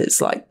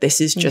turbulences? Like,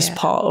 this is just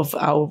part of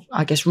our,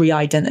 I guess,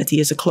 re-identity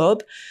as a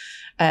club.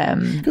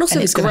 And also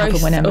and it's going to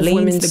happen when Emma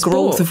leaves, the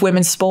growth of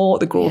women's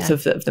sport, the growth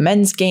of the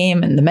men's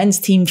game and the men's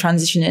team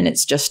transitioning.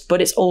 It's just,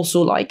 but it's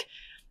also like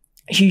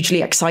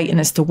hugely exciting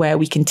as to where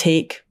we can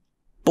take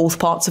both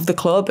parts of the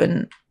club,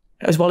 and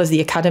as well as the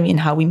academy, and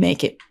how we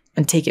make it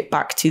and take it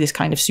back to this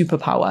kind of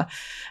superpower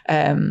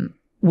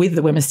with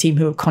the women's team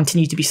who have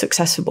continued to be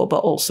successful, but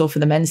also for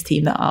the men's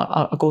team that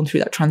are going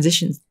through that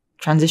transition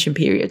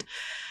period.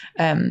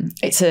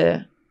 It's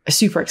a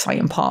super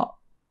exciting part.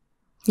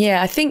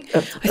 Yeah, I think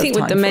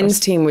with the men's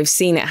team, we've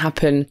seen it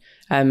happen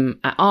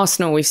at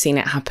Arsenal. We've seen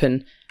it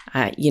happen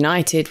at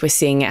United. We're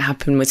seeing it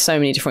happen with so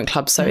many different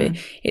clubs. So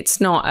it's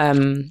not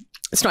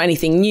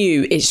anything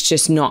new. It's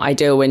just not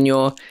ideal when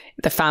you're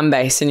the fan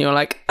base and you're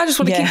like, I just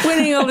want to keep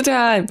winning all the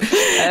time.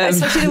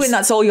 Especially when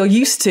that's all you're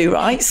used to,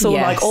 right? So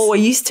like all we're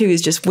used to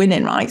is just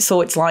winning, right?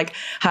 So it's like,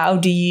 how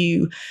do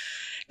you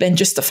then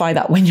justify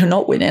that when you're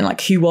not winning?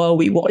 Like, who are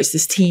we? What is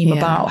this team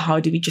about? How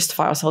do we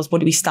justify ourselves? What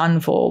do we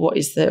stand for? What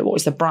is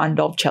the brand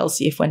of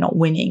Chelsea if we're not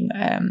winning?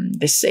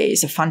 This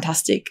is a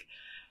fantastic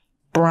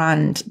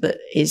brand that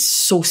is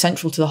so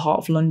central to the heart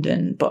of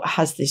London, but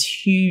has this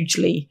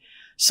hugely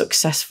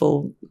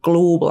successful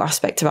global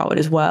aspect about it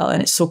as well.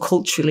 And it's so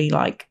culturally,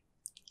 like,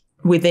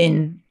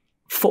 within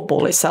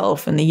football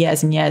itself, and the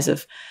years and years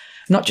of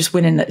not just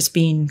winning that it's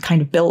been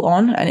kind of built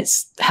on, and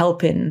it's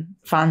helping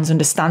fans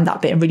understand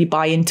that bit and really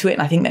buy into it.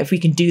 And I think that if we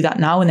can do that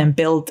now and then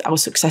build our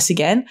success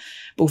again,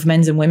 both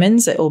men's and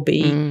women's, it'll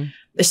be,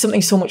 there's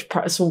something so much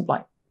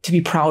to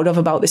be proud of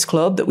about this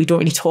club that we don't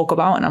really talk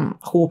about. And I'm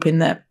hoping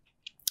that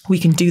we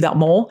can do that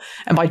more.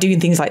 And by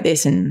doing things like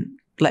this and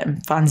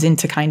letting fans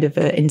into kind of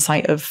an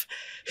insight of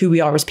who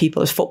we are as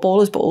people, as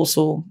footballers, but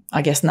also,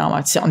 I guess now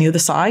I'd sit on the other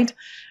side,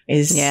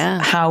 is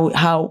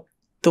how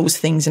those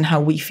things and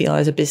how we feel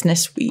as a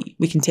business,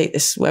 we can take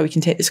this, where we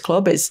can take this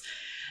club,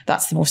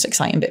 that's the most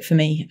exciting bit for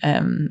me.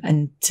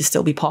 And to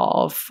still be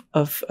part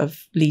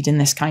of leading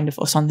this kind of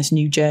us on this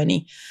new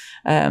journey.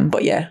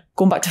 But yeah,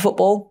 going back to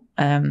football,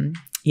 being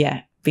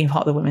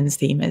part of the women's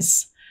team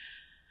is,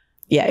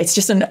 it's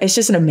just an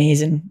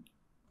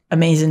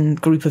amazing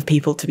group of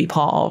people to be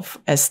part of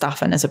as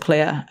staff and as a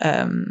player.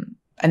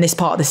 And this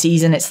part of the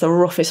season, it's the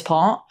roughest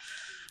part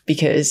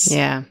because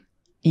you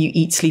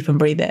eat, sleep and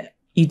breathe it.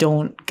 You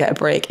don't get a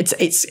break.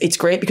 It's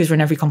great because we're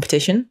in every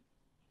competition,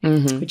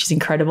 which is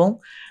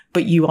incredible.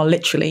 But you are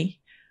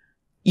literally,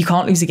 you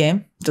can't lose a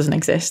game. It doesn't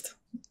exist.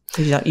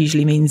 Because that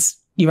usually means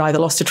you've either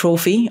lost a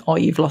trophy or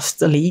you've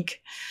lost a league.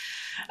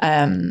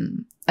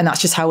 And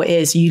that's just how it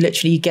is. You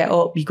literally get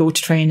up, you go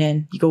to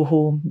training, you go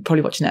home, you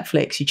probably watch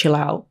Netflix, you chill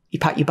out, you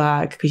pack your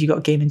bag because you've got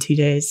a game in 2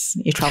 days,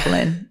 you're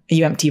traveling,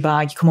 you empty your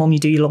bag, you come home, you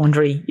do your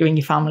laundry, you're in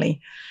your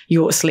family, you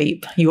go to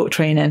sleep, you go to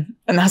training.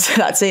 And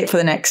that's it for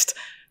the next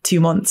 2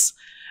 months.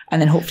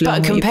 And then hopefully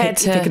you're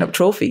picking up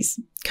trophies.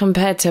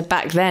 Compared to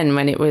back then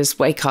when it was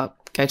wake up,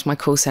 go to my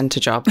call centre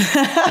job.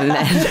 And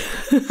then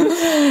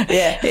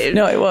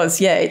it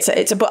was. Yeah,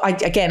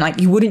 but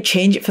you wouldn't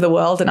change it for the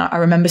world. And I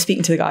remember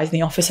speaking to the guys in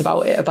the office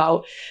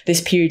about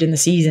this period in the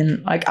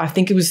season. Like, I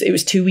think it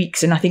was 2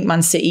 weeks, and I think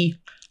Man City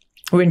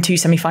were in 2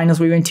 semi-finals.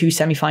 We were in 2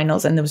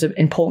 semi-finals, and there was an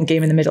important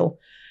game in the middle.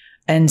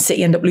 And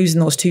City ended up losing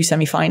those 2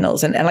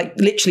 semi-finals. And like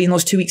literally in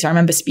those 2 weeks, I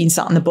remember being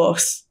sat on the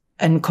bus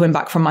and coming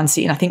back from Man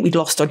City. And I think we'd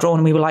lost or drawn.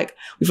 And we were like,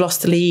 we've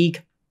lost the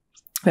league.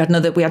 We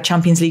had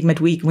Champions League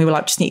midweek. And we were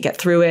like, just need to get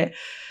through it.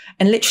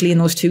 And literally in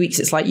those 2 weeks,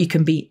 it's like you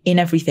can be in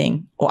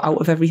everything or out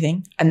of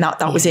everything. And that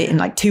was it. In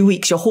like 2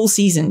 weeks, your whole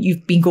season,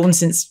 you've been going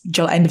since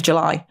end of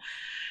July.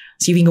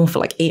 So you've been going for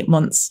like 8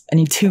 months. And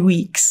in 2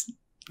 weeks,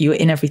 you were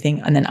in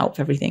everything and then out of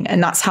everything.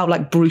 And that's how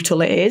like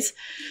brutal it is.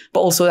 But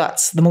also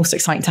that's the most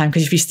exciting time,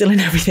 because if you're still in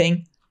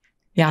everything,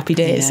 you're happy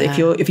days.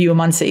 Yeah. If you were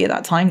Man City at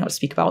that time, not to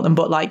speak about them,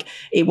 but like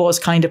it was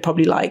kind of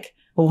probably like,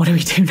 well, what do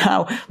we do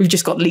now? We've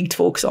just got league to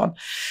focus on.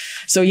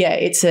 So yeah,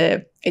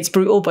 it's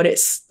brutal, but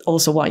it's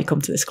also why you come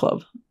to this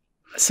club.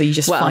 So you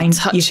just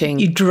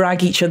you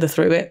drag each other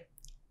through it.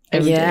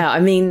 Every day.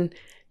 I mean,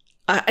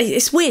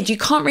 it's weird. You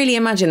can't really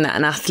imagine that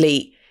an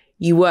athlete,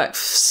 you work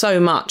so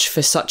much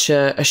for such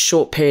a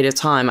short period of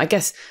time. I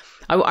guess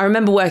I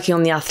remember working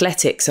on the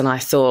athletics, and I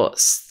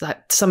thought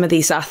that some of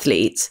these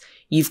athletes,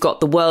 you've got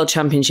the World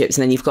Championships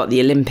and then you've got the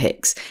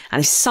Olympics.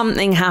 And if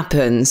something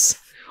happens,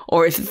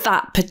 or if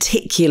that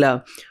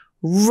particular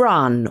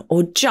run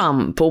or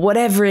jump or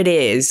whatever it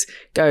is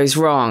goes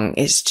wrong,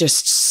 it's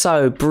just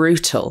so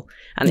brutal.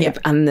 And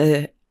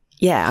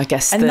I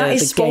guess and that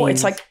is the sport.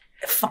 games. It's like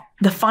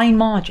the fine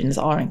margins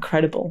are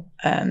incredible.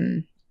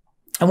 And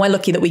we're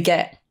lucky that we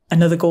get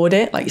another go at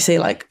it, like you say,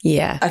 like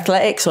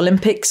athletics,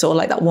 Olympics, or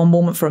like that one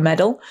moment for a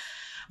medal.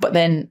 But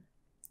then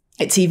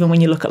it's even when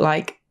you look at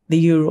like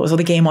the Euros or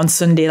the game on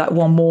Sunday, like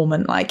one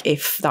moment, like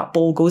if that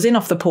ball goes in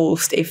off the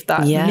post, if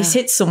that miss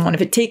hits someone,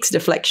 if it takes a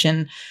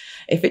deflection,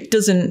 if it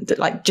doesn't,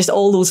 like just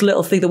all those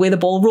little things, the way the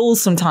ball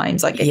rolls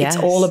sometimes, like it's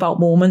all about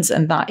moments.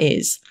 And that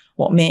is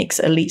what makes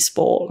elite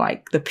sport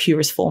like the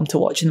purest form to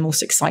watch and the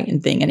most exciting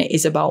thing. And it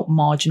is about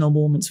marginal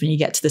moments when you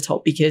get to the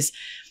top, because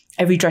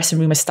every dressing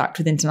room is stacked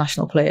with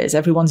international players.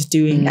 Everyone's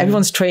training,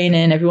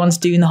 everyone's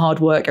doing the hard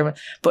work,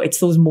 but it's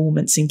those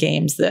moments in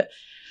games that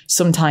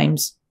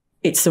sometimes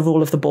it's the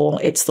roll of the ball,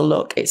 it's the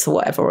look, it's the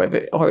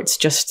whatever, or it's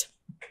just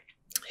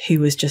who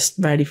was just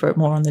ready for it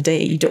more on the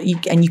day. You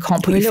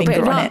can't put your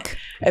finger on it.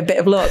 A bit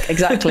of luck,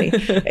 exactly.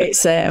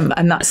 It's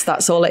and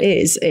that's all it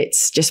is.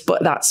 It's just,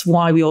 but that's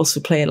why we also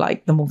play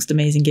like the most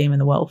amazing game in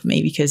the world for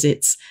me, because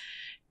it's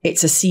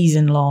a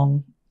season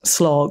long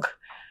slog.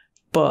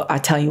 But I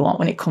tell you what,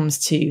 when it comes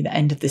to the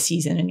end of the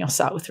season and you're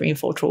sat with 3 and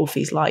 4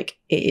 trophies, like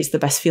it is the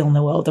best feeling in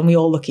the world. And we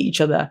all look at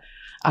each other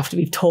after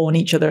we've torn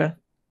each other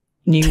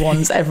new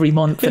ones every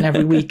month and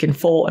every week and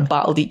fought and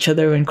battled each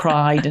other and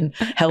cried and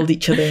held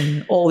each other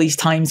in all these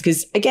times.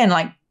 Because again,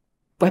 like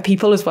we're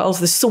people as well. So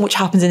there's so much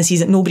happens in the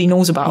season that nobody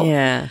knows about.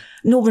 Yeah.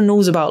 No one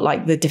knows about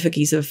like the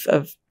difficulties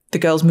of the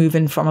girls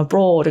moving from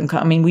abroad. And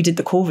I mean, we did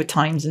the COVID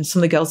times and some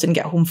of the girls didn't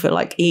get home for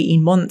like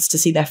 18 months to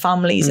see their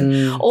families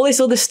and all this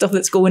other stuff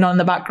that's going on in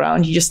the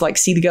background. You just like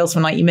see the girls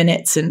for 90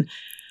 minutes and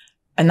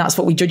that's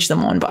what we judge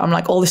them on. But I'm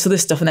like, all this other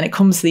stuff. And then it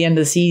comes to the end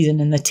of the season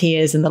and the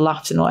tears and the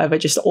laughs and whatever,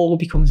 just all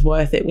becomes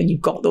worth it when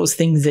you've got those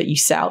things that you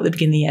set out at the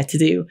beginning of the year to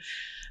do.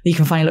 You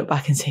can finally look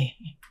back and say,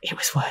 it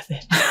was worth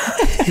it.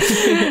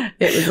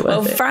 It was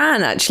worth it.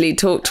 Fran actually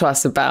talked to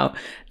us about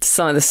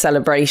some of the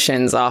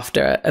celebrations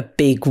after a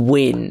big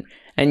win.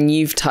 And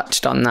you've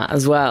touched on that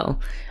as well.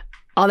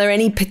 Are there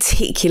any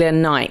particular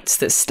nights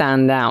that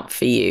stand out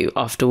for you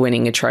after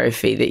winning a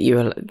trophy that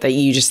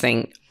you just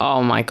think,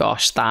 oh my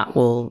gosh, that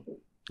will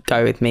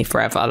go with me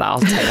forever?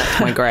 I'll take that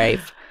to my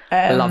grave.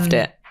 I loved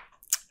it.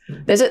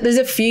 There's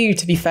a few,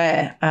 to be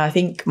fair. I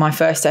think my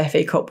first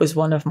FA Cup was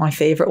one of my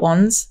favourite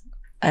ones.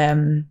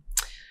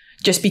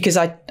 Just because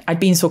I'd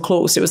been so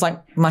close. It was like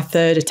my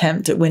 3rd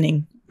attempt at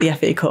winning the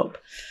FA Cup.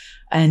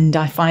 And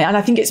I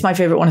think it's my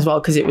favourite one as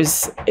well, because it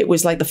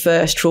was like the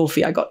first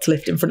trophy I got to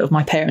lift in front of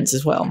my parents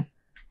as well.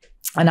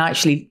 And I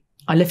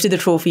lifted the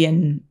trophy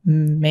in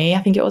May,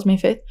 I think it was May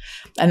 5th.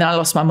 And then I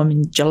lost my mum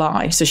in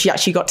July. So she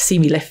actually got to see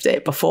me lift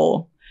it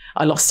before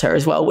I lost her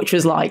as well, which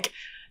was like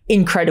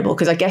incredible.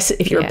 Because I guess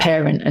if you're a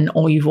parent and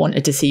all you've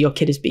wanted to see your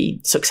kid is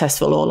be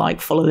successful or like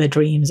follow their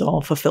dreams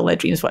or fulfill their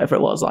dreams, whatever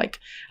it was, like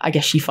I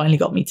guess she finally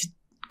got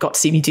to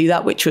see me do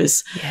that, which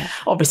was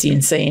obviously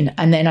insane.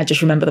 And then I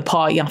just remember the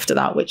party after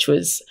that, which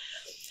was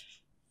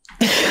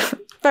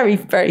very,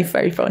 very,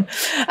 very fun.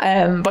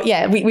 But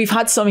yeah, we've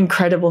had some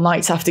incredible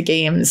nights after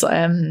games.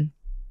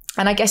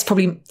 And I guess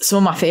probably some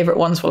of my favourite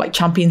ones were like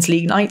Champions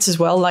League nights as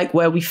well, like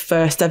where we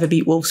first ever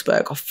beat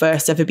Wolfsburg or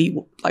first ever beat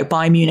like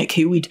Bayern Munich,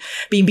 who we'd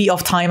been beat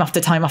off time after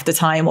time after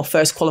time, or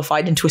first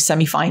qualified into a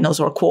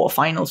semi-finals or a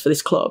quarter-finals for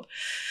this club.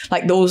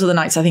 Like those are the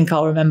nights I think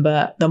I'll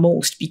remember the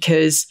most,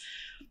 because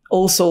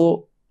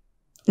also,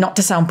 not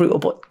to sound brutal,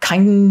 but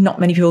kind of not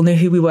many people knew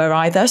who we were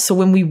either. So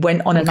when we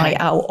went on a night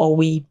out or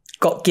we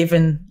got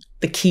given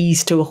the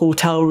keys to a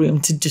hotel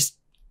room to just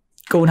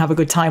go and have a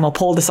good time, or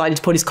Paul decided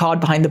to put his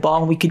card behind the bar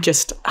and we could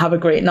just have a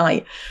great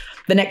night,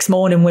 the next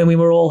morning when we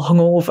were all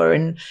hungover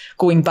and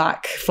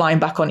flying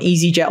back on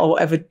EasyJet or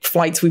whatever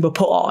flights we were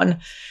put on,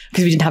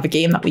 because we didn't have a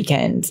game that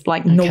weekend.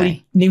 Like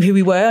nobody knew who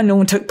we were. No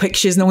one took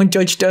pictures. No one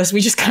judged us.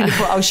 We just kind of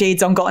put our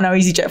shades on, got on our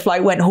EasyJet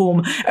flight, went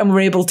home, and were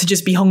able to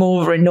just be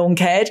hungover and no one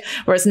cared.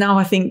 Whereas now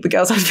I think the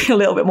girls have to be a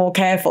little bit more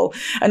careful.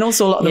 And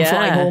also a lot of them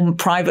fly home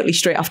privately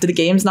straight after the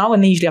games now,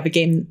 and they usually have a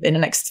game in the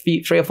next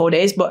 3 or 4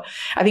 days. But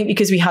I think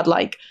because we had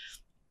like,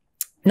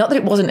 not that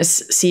it wasn't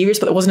as serious,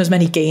 but there wasn't as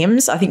many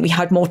games. I think we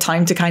had more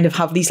time to kind of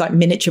have these like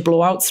miniature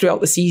blowouts throughout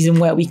the season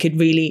where we could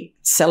really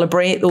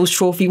celebrate those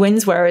trophy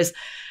wins. Whereas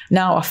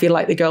now I feel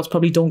like the girls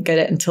probably don't get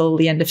it until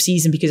the end of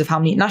season because of how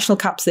many national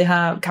camps they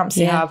have,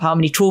 how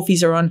many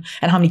trophies are on,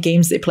 and how many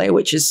games they play,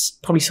 which is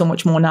probably so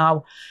much more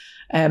now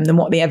than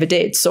what they ever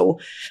did. So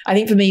I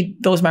think for me,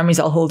 those memories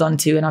I'll hold on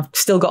to, and I've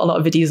still got a lot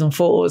of videos and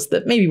photos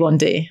that maybe one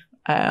day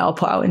I'll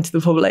put out into the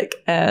public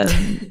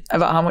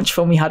about how much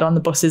fun we had on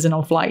the buses and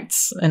on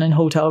flights and in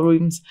hotel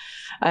rooms.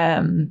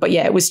 But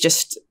yeah, it was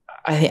just,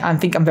 I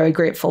think I'm very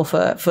grateful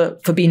for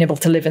being able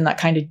to live in that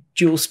kind of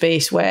dual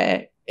space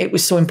where it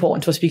was so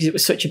important to us because it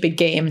was such a big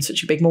game and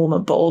such a big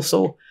moment, but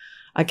also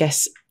I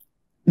guess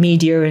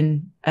media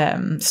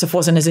and stuff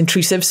wasn't as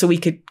intrusive, so we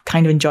could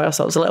kind of enjoy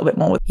ourselves a little bit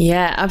more.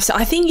 Yeah,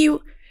 absolutely.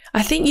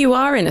 I think you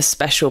are in a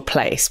special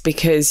place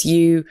because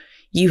you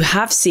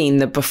have seen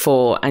the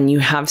before and you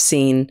have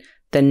seen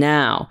the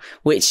now,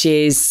 which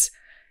is,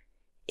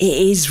 it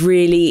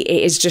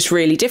is just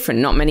really different.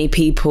 Not many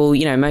people,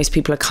 most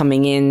people are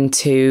coming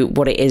into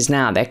what it is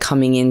now. They're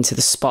coming into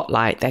the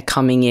spotlight. They're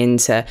coming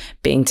into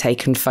being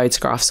taken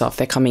photographs of.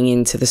 They're coming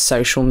into the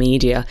social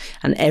media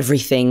and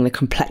everything, the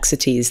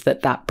complexities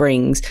that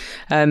brings.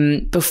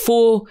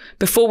 Before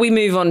we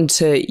move on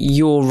to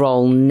your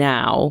role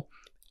now,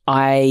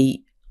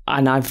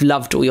 I've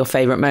loved all your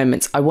favorite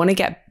moments. I want to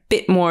get a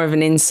bit more of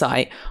an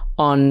insight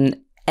on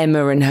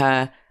Emma and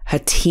her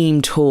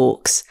team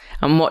talks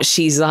and what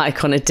she's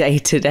like on a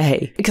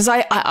day-to-day. Because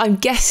I'm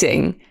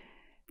guessing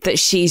that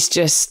she's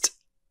just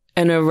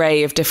an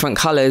array of different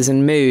colours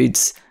and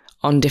moods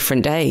on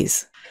different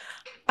days.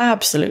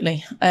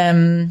 Absolutely.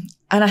 And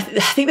I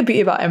think the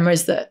beauty about Emma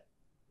is that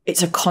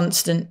it's a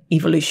constant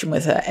evolution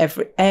with her.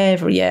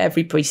 Every year,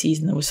 every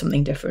pre-season, there was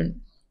something different.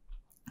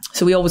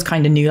 So we always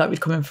kind of knew, like,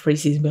 we'd come in for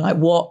pre-season, be like,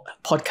 what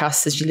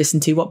podcasts has she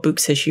listened to? What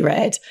books has she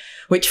read?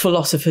 Which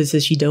philosophers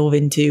has she dove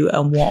into?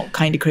 And what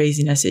kind of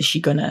craziness is she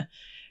going to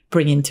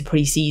bring into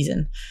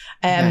pre-season?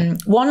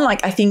 One,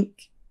 like, I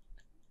think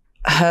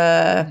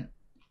her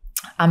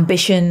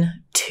ambition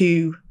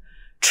to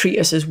treat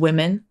us as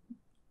women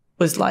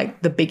was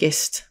like the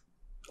biggest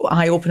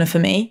eye-opener for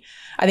me.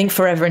 I think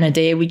forever and a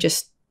day, we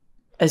just,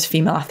 as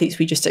female athletes,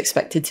 we just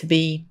expected to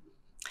be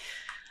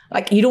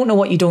like, you don't know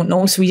what you don't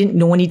know. So we didn't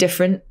know any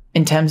different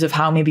in terms of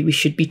how maybe we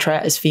should be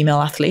treated as female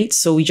athletes.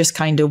 So we just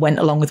kind of went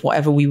along with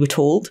whatever we were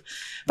told.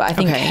 But I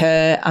think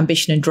her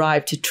ambition and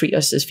drive to treat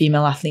us as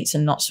female athletes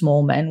and not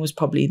small men was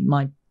probably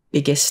my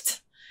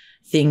biggest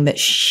thing that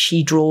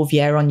she drove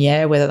year on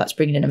year, whether that's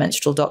bringing in a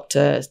menstrual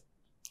doctor,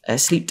 a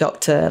sleep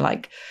doctor,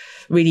 like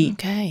really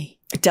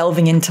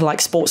delving into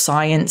like sports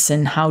science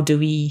and how do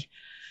we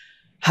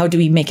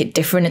make it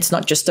different? It's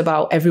not just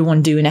about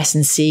everyone doing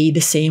S&C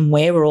the same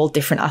way. We're all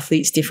different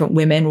athletes, different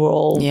women. We're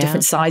all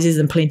different sizes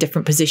and playing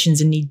different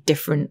positions and need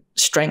different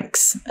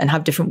strengths and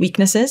have different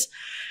weaknesses.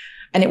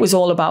 And it was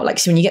all about, like,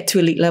 so when you get to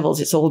elite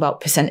levels, it's all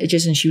about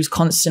percentages. And she was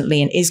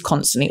constantly and is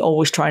constantly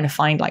always trying to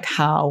find, like,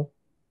 how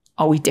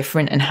are we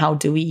different and how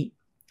do we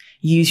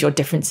use your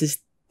differences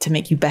to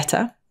make you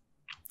better?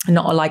 And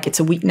not like it's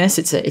a weakness,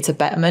 it's a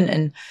betterment.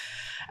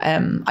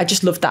 And I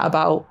just loved that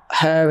about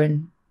her.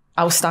 And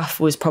our staff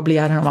was probably,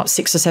 I don't know, about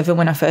 6 or 7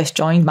 when I first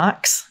joined,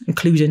 max,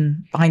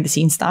 including behind the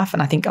scenes staff.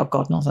 And I think, oh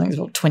God knows, I think it's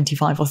about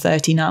 25 or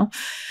 30 now.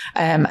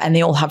 And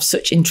they all have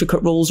such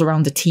intricate roles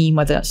around the team,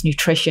 whether that's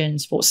nutrition,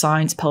 sports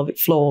science, pelvic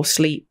floor,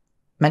 sleep,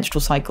 menstrual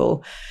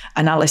cycle,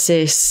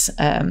 analysis,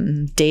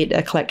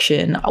 data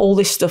collection, all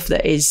this stuff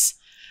that is,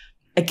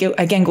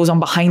 again, goes on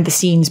behind the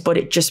scenes, but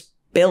it just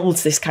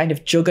builds this kind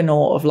of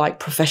juggernaut of like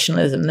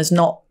professionalism. There's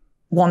not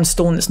one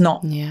stone that's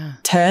not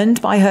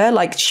turned by her.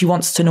 Like, she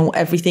wants to know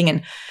everything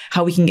and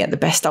how we can get the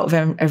best out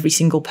of every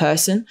single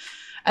person.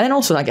 And then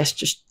also, I guess,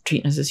 just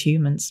treating us as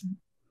humans.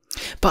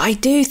 But I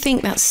do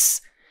think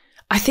that's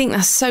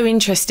so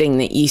interesting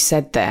that you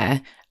said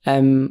there,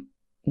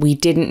 we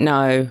didn't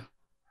know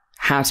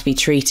how to be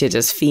treated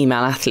as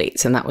female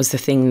athletes. And that was the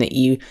thing that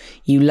you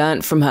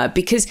learned from her,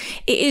 because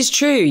it is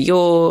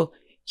true.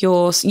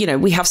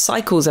 We have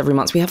cycles every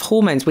month. We have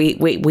hormones.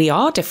 We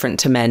are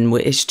different to men.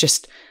 It's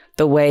just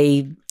the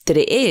way that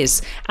it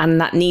is, and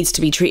that needs to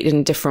be treated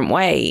in a different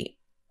way.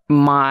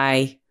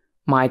 My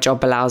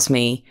job allows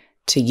me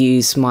to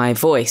use my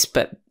voice,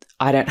 but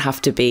I don't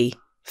have to be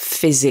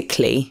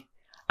physically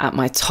at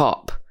my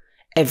top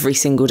every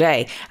single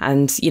day.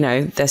 And,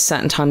 there's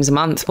certain times a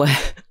month where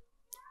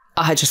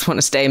I just want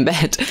to stay in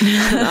bed.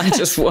 I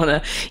just want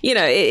to,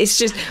 it's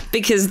just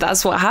because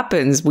that's what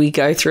happens. We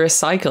go through a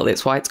cycle.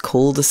 It's why it's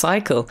called a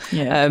cycle.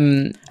 Yeah.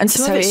 And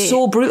some of it's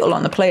so brutal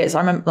on the players. I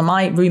remember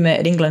my roommate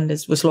at England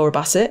was Laura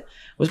Bassett,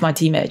 was my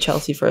teammate at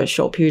Chelsea for a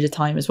short period of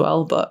time as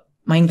well, but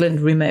my England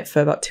roommate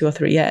for about 2 or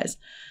 3 years.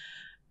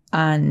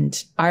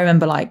 And I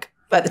remember like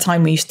at the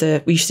time we used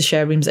to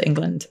share rooms at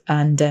England,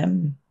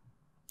 and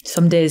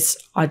some days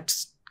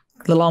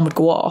the alarm would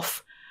go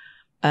off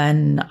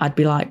and I'd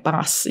be like,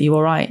 Bass, are you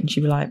all right? And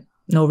she'd be like,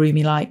 no,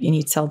 Rumi, like, you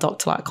need to tell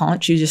doctor, like, I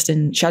can't. She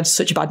had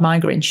such a bad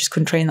migraine, she just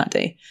couldn't train that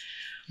day.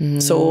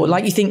 So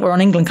like, you think we're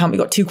on England camp, we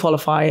got 2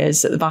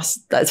 qualifiers at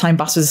the time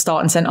Bass was a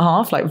starting centre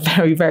half, like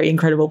very, very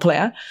incredible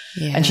player.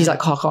 Yeah. And she's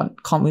like, oh, I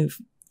can't move.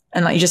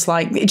 And like, you just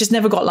like, it just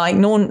never got like,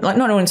 no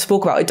one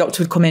spoke about it.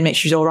 Doctor would come in, make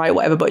sure she's all right,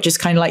 whatever, but just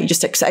kind of like,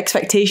 just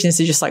expectations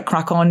to just like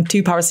crack on,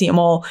 2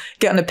 paracetamol,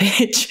 get on the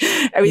pitch,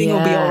 everything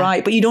will be all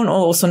right. But you don't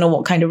also know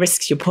what kind of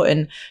risks you're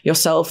putting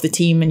yourself, the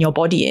team and your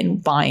body in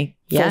by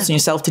forcing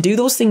yourself to do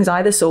those things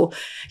either. So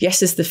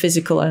yes, there's the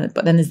physical,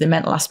 but then there's the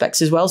mental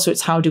aspects as well. So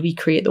it's how do we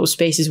create those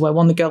spaces where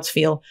the girls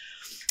feel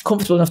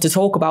comfortable enough to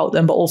talk about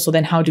them, but also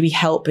then how do we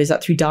help? Is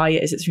that through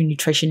diet? Is it through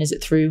nutrition? Is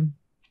it through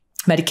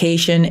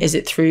medication? Is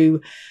it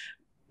through,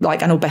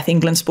 like, I know Beth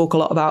England spoke a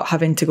lot about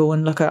having to go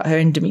and look at her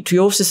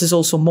endometriosis. There's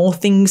also more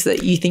things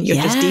that you think you're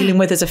just dealing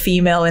with as a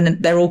female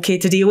and they're okay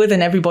to deal with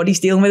and everybody's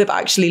dealing with it. But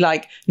actually,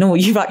 like, no,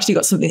 you've actually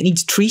got something that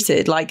needs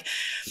treated. Like,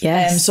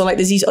 so like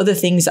there's these other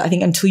things that I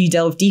think until you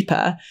delve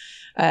deeper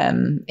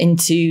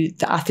into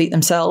the athlete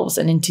themselves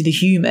and into the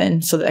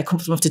human so that they're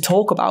comfortable enough to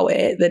talk about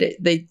it,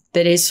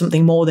 that is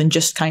something more than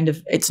just kind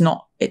of, it's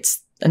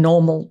a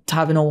normal to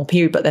have a normal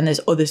period, but then there's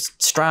other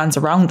strands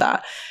around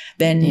that.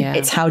 Then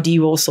it's how do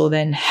you also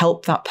then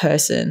help that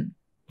person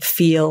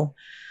be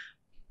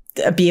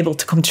able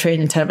to come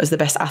train and turn up as the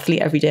best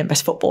athlete every day and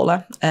best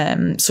footballer.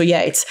 So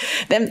yeah, it's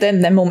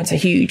them moments are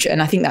huge.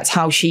 And I think that's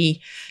how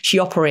she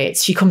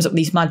operates. She comes up with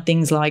these mad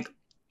things like,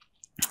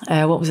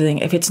 what was the thing?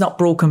 If it's not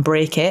broken,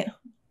 break it,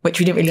 which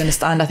we didn't really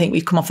understand. I think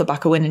we'd come off the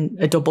back of winning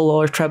a double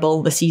or a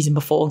treble the season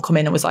before and come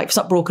in and was like, if it's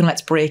not broken,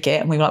 let's break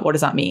it. And we were like, what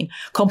does that mean?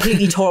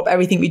 Completely tore up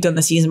everything we'd done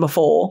the season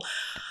before.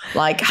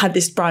 Like, had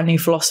this brand new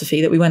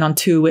philosophy that we went on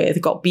tour with,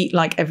 got beat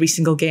like every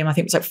single game. I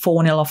think it was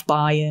like 4-0 off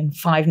Bayern,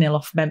 5-0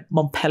 off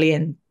Montpellier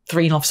and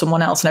 3-0 off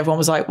someone else. And everyone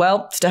was like,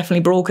 well, it's definitely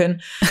broken.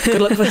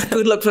 Good luck for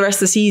the rest of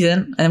the season.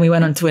 And then we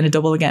went on to win a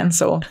double again.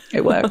 So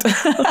it worked.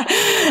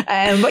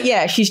 But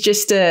yeah, she's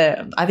just,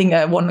 I think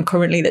one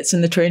currently that's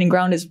in the training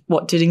ground is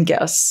what didn't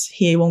get us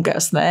here won't get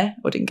us there.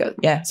 Or didn't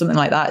get, something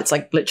like that. It's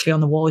like literally on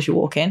the wall as you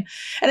walk in.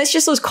 And it's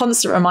just those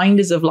constant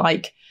reminders of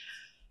like,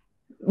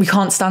 we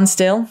can't stand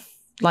still.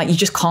 Like, you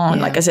just can't.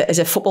 Yeah. Like, as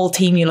a football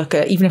team, you look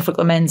at, even if we look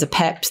at the men's, the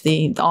Peps,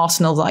 the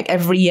Arsenal, like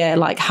every year,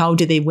 like, how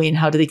do they win?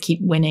 How do they keep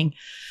winning?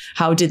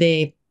 How do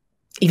they,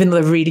 even though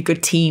they're really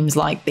good teams,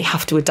 like, they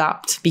have to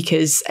adapt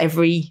because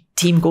every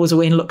team goes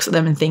away and looks at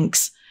them and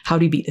thinks, how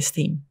do we beat this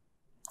team?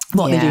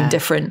 What are they doing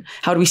different?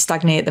 How do we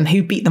stagnate them?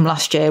 Who beat them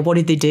last year? What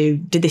did they do?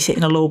 Did they sit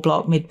in a low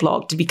block, mid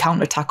block? Did we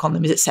counterattack on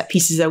them? Is it set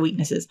pieces, their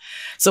weaknesses?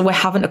 So we're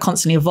having to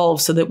constantly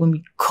evolve so that when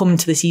we come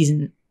to the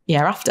season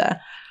year after,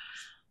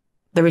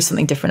 there is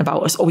something different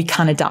about us, or we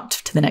can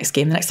adapt to the next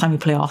game. The next time we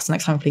play Arsenal,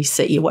 next time we play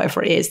City, or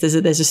whatever it is,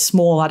 there's a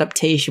small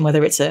adaptation,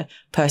 whether it's a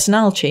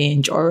personnel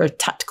change or a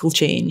tactical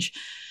change.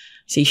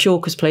 See,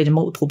 Shoka's played in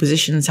multiple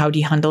positions. How do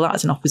you handle that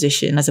as an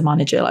opposition, as a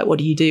manager? Like, what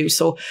do you do?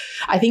 So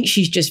I think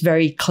she's just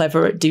very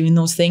clever at doing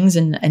those things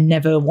and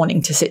never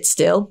wanting to sit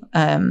still.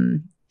 I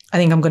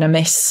think I'm going to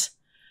miss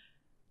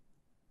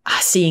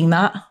seeing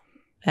that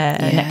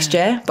next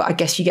year, but I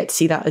guess you get to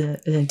see that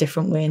in a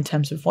different way in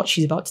terms of what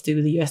she's about to do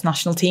with the US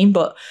national team.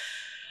 But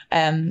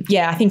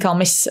I think I'll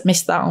miss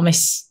that. I'll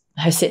miss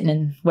her sitting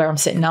in where I'm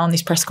sitting now in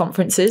these press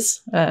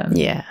conferences.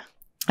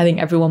 I think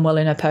everyone will,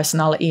 in her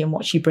personality and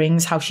what she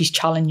brings, how she's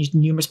challenged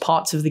numerous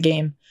parts of the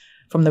game,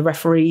 from the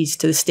referees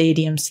to the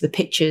stadiums to the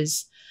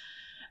pitches,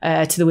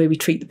 to the way we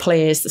treat the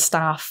players, the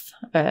staff,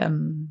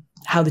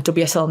 how the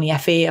WSL and the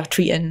FA are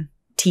treating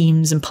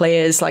teams and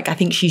players. Like, I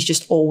think she's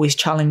just always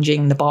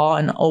challenging the bar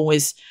and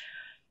always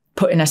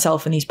putting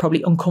herself in these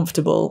probably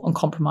uncomfortable,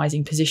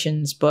 uncompromising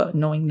positions, but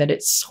knowing that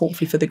it's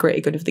hopefully for the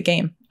greater good of the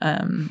game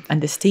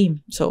and this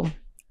team. So,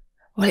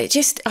 well,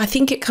 I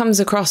think it comes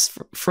across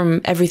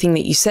from everything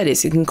that you said.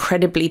 It's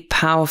incredibly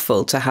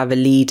powerful to have a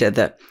leader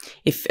that,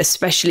 if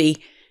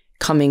especially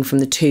coming from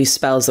the 2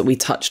 spells that we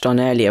touched on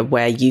earlier,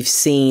 where you've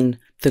seen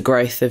the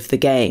growth of the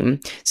game.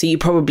 So you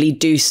probably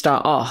do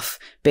start off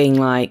being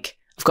like,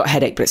 I've got a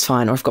headache, but it's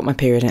fine. Or I've got my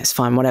period and it's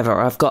fine, whatever.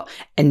 Or I've got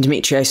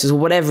endometriosis or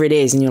whatever it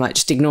is. And you're like,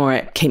 just ignore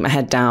it, keep my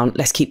head down.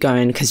 Let's keep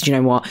going. Because you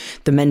know what?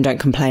 The men don't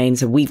complain.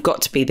 So we've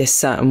got to be this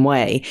certain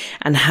way.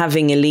 And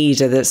having a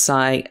leader that's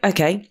like,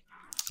 okay,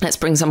 let's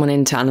bring someone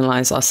in to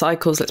analyze our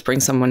cycles. Let's bring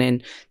someone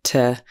in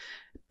to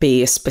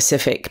be a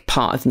specific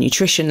part of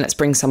nutrition. Let's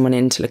bring someone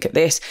in to look at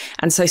this.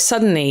 And so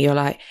suddenly you're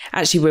like,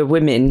 actually, we're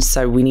women,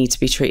 so we need to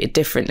be treated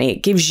differently.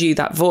 It gives you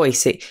that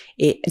voice. Do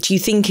you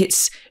think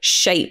it's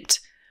shaped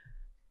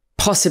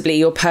possibly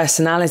your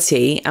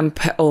personality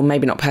or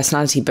maybe not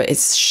personality, but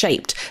it's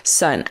shaped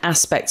certain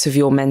aspects of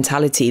your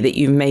mentality that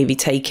you've maybe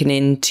taken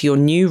into your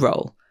new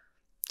role?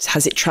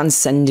 Has it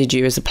transcended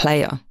you as a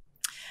player?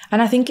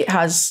 And I think it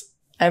has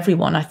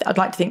everyone. I'd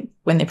like to think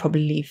when they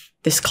probably leave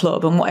this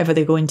club and whatever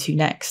they go into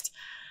next.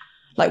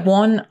 Like,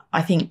 one,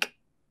 I think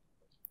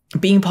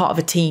being part of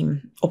a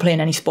team or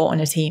playing any sport in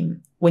a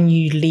team, when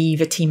you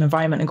leave a team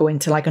environment and go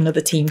into like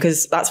another team,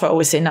 because that's what I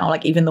always say now,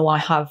 like, even though I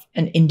have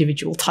an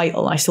individual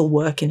title, I still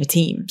work in a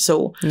team.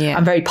 So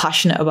I'm very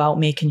passionate about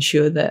making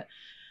sure that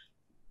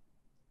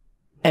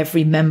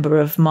every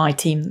member of my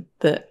team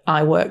that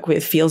I work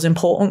with feels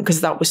important, because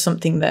that was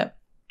something that,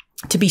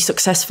 to be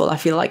successful, I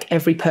feel like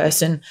every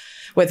person,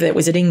 whether it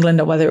was at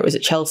England or whether it was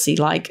at Chelsea,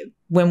 like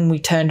when we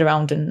turned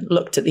around and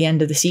looked at the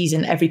end of the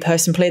season, every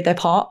person played their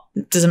part.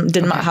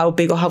 Didn't matter how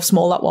big or how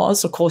small that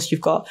was. Of course,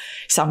 you've got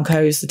Sam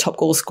Kerr's the top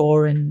goal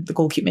scorer and the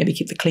goalkeeper maybe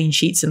keep the clean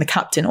sheets and the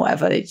captain or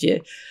whatever.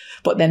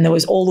 But then there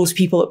was all those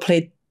people that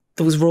played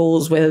those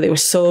roles, whether they were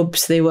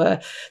subs, they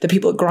were the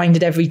people that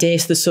grinded every day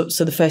so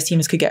the first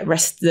teamers could get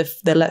rested,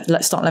 the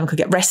start 11 could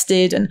get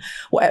rested, and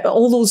whatever,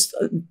 all those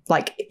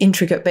like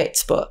intricate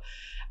bits. But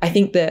I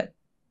think that,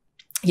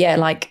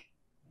 like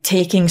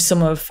taking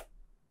some of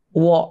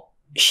what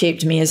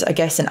shaped me as, I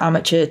guess, an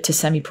amateur to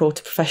semi-pro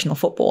to professional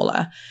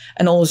footballer,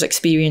 and all those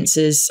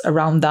experiences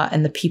around that,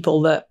 and the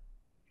people that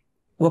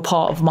were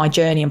part of my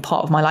journey and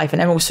part of my life,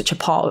 and Emma was such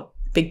a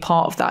big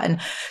part of that. And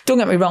don't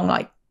get me wrong,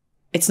 like,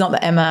 it's not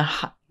that Emma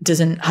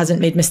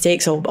hasn't made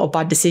mistakes or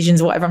bad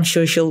decisions or whatever. I'm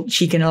sure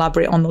she can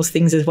elaborate on those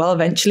things as well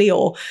eventually,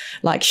 or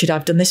like, should I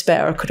have done this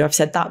better or could I have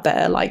said that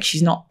better? Like,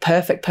 she's not a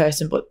perfect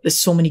person, but there's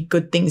so many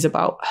good things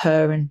about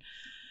her, and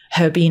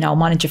her being our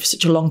manager for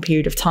such a long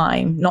period of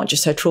time, not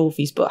just her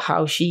trophies, but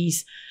how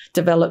she's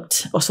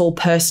developed us all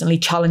personally,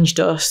 challenged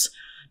us,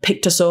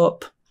 picked us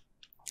up.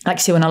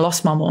 Like, say, when I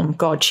lost my mum,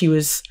 God, she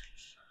was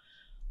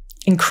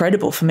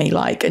incredible for me,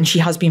 like, and she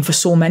has been for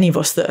so many of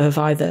us that have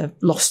either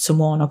lost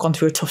someone or gone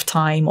through a tough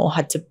time or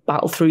had to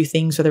battle through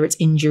things, whether it's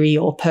injury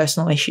or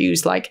personal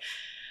issues. Like,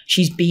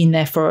 she's been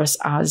there for us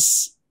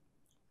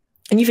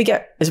and you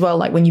forget as well,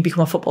 like, when you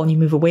become a footballer and you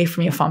move away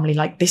from your family,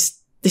 like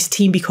this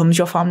team becomes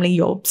your family.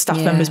 Your staff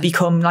members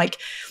become like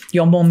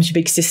your mum's, your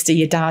big sister,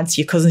 your dad's,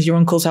 your cousins, your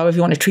uncles, however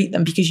you want to treat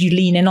them, because you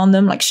lean in on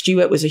them. Like,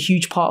 Stuart was a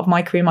huge part of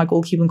my career, my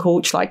goalkeeping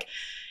coach. Like,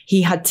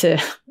 he had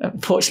to,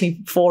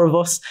 unfortunately, 4 of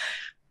us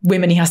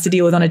women he has to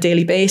deal with on a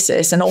daily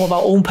basis, and all of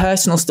our own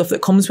personal stuff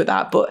that comes with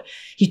that. But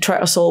he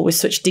treated us all with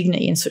such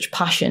dignity and such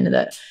passion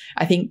that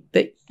I think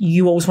that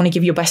you always want to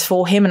give your best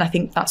for him. And I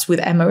think that's with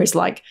Emma, is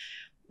like,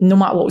 no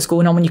matter what was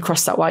going on when you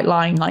cross that white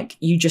line, like,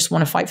 you just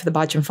want to fight for the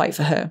badge and fight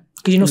for her,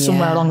 because you know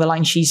somewhere along the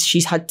line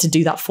she's had to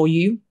do that for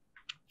you.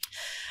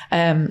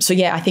 So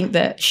I think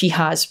that she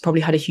has probably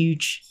had a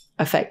huge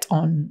effect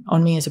on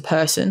me as a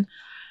person.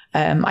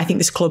 I think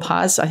this club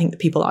has. I think the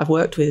people that I've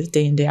worked with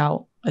day in, day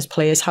out as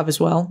players have as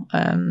well.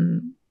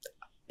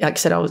 Like I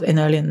said, I was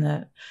earlier in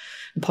the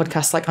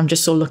podcast, like, I'm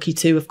just so lucky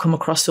to have come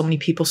across so many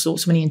people, so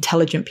many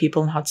intelligent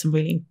people, and had some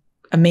really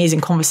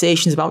amazing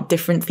conversations about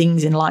different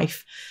things in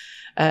life.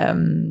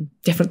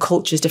 Different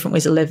cultures, different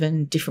ways of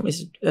living, different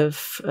ways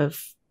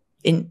of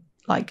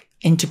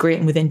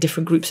integrating within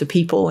different groups of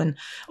people, and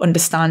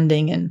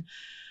understanding, and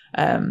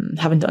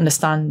having to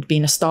understand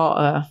being a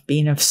starter,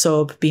 being a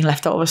sub, being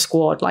left out of a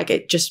squad. Like,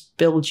 it just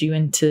builds you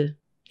into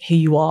who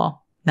you are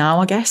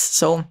now, I guess.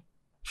 So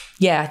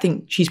I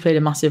think she's played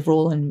a massive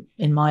role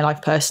in my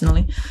life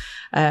personally.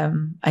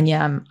 I'm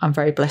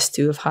very blessed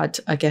to have had,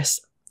 I guess,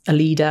 a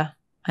leader,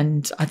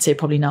 and I'd say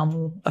probably now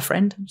more a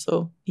friend.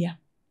 So yeah.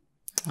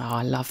 Oh,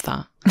 I love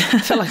that. I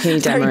feel like I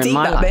need Emma in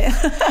my life.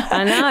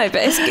 I know,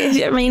 but it's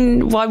good. I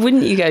mean, why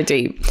wouldn't you go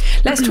deep?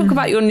 Let's talk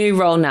about your new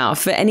role now.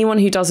 For anyone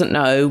who doesn't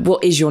know,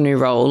 what is your new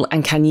role?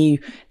 And can you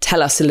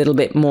tell us a little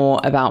bit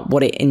more about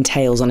what it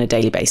entails on a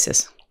daily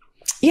basis?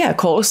 Yeah, of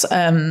course.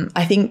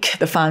 I think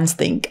the fans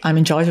think I'm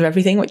in charge of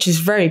everything, which is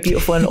very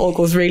beautiful and all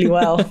goes really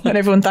well. And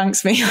everyone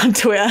thanks me on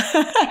Twitter.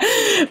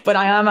 But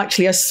I am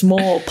actually a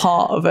small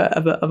part of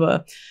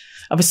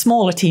a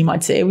smaller team,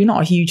 I'd say. We're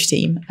not a huge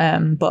team,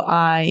 but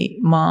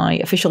my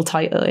official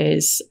title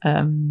is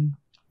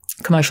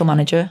commercial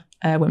manager,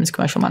 women's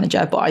commercial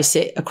manager. But I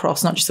sit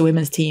across not just the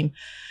women's team,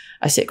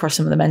 I sit across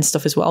some of the men's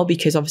stuff as well,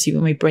 because obviously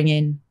when we bring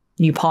in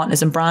new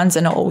partners and brands,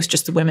 they're not always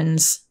just the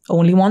women's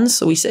only ones.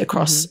 So we sit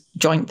across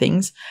joint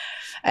things.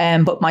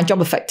 But my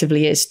job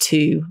effectively is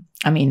to,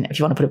 I mean, if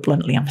you want to put it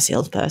bluntly, I'm a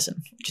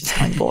salesperson, which is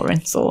kind of boring.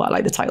 So I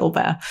like the title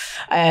better.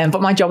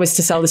 But my job is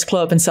to sell this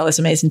club and sell this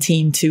amazing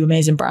team to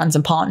amazing brands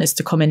and partners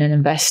to come in and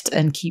invest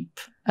and keep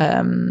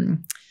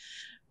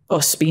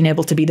us being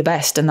able to be the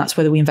best. And that's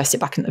whether we invest it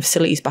back into the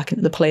facilities, back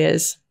into the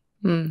players,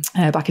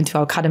 back into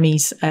our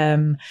academies.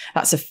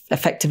 That's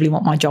effectively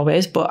what my job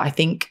is. But I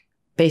think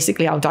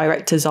basically our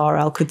directors are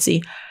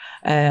Al-Qudsi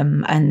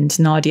and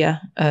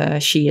Nadia.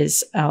 She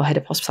is our head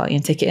of hospitality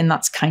and ticketing.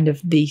 That's kind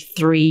of the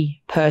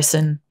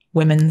 3-person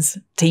women's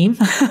team.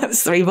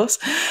 It's 3 of us.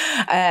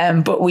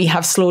 But we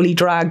have slowly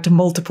dragged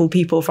multiple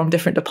people from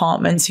different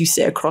departments who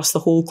sit across the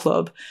whole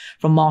club,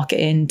 from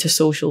marketing to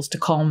socials to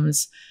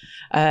comms,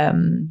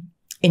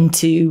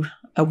 into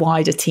a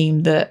wider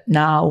team that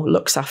now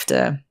looks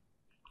after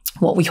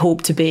what we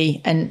hope to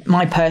be. And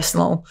my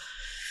personal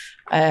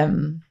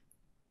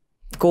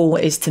goal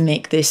is to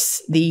make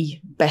this the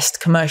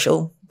best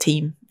commercial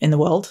team in the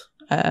world,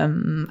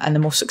 and the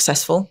most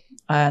successful.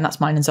 And that's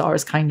mine and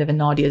Zara's kind of, and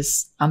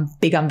Nadia's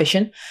big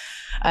ambition.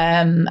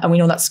 And we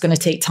know that's going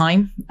to take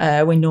time.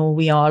 We know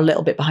we are a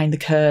little bit behind the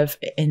curve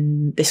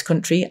in this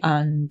country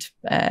and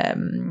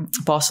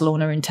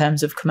Barcelona in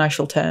terms of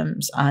commercial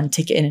terms and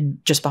ticketing,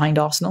 and just behind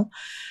Arsenal.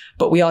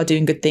 But we are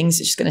doing good things.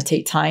 It's just going to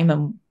take time,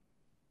 and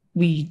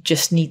we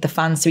just need the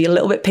fans to be a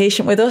little bit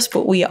patient with us,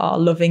 but we are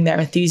loving their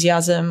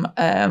enthusiasm.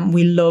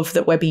 We love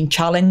that we're being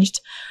challenged.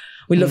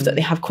 We love that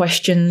they have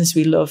questions.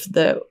 We love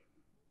that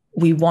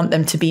we want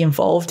them to be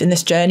involved in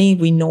this journey.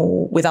 We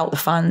know without the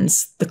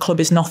fans, the club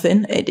is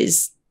nothing. That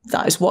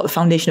is what the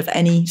foundation of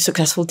any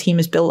successful team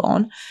is built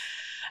on.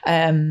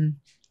 And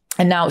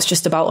now it's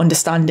just about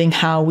understanding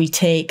how we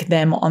take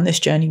them on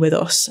this journey with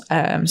us.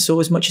 So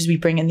as much as we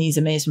bring in these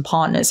amazing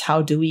partners,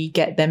 how do we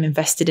get them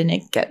invested in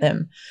it, get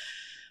them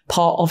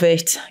part of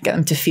it, get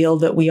them to feel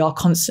that we are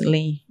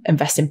constantly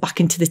investing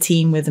back into the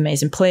team with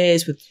amazing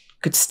players, with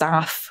good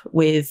staff,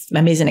 with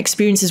amazing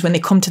experiences when they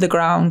come to the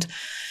ground.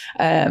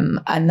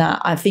 And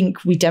that, I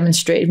think, we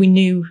demonstrated. We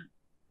knew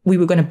we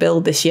were going to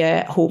build this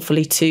year,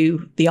 hopefully,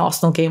 to the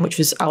Arsenal game, which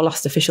was our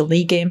last official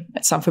league game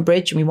at Stamford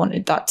Bridge. And we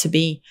wanted that to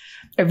be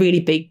a really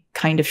big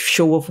kind of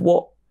show of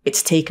what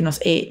it's taken us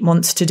 8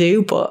 months to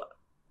do. But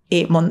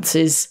 8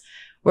 months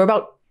we're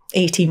about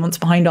 18 months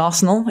behind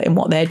Arsenal in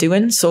what they're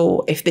doing.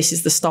 So if this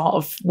is the start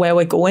of where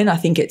we're going, I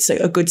think it's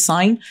a good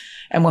sign.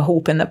 And we're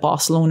hoping that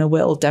Barcelona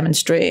will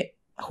demonstrate.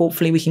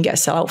 Hopefully we can get a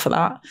sellout for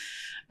that.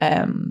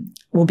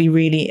 Will be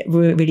really,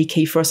 really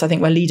key for us. I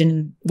think we're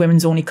leading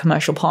women's only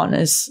commercial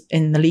partners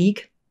in the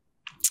league.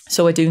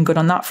 So we're doing good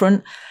on that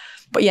front.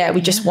 But yeah,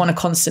 we just want to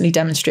constantly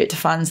demonstrate to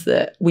fans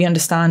that we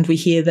understand, we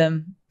hear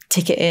them,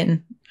 ticket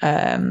in,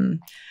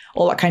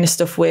 all that kind of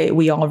stuff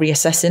we are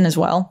reassessing as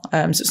well.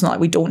 So it's not like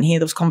we don't hear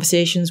those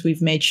conversations.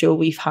 We've made sure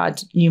we've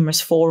had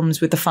numerous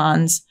forums with the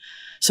fans,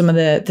 some of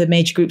the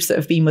major groups that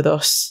have been with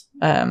us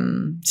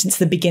since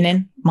the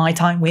beginning, my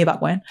time, way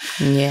back when.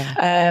 Yeah.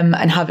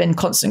 And having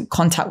constant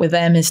contact with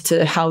them as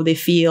to how they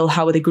feel,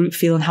 how are the group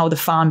feeling, how the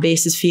fan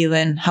base is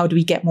feeling, how do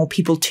we get more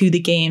people to the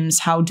games,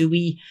 how do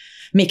we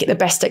make it the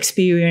best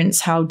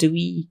experience, how do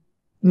we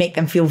make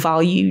them feel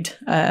valued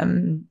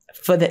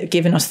for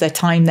giving us their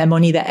time, their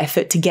money, their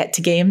effort to get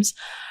to games.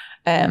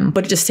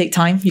 But it just takes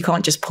time. You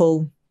can't just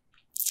pull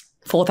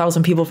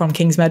 4,000 people from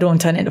Kings Meadow and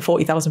turn it into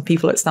 40,000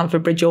 people at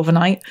Stamford Bridge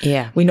overnight.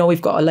 Yeah, we know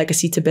we've got a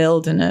legacy to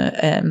build,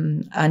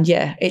 and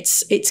yeah,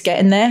 it's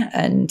getting there,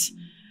 and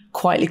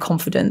quietly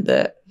confident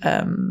that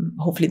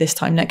hopefully this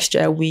time next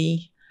year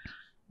we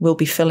will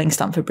be filling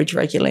Stamford Bridge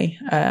regularly.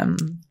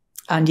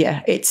 And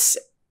yeah, it's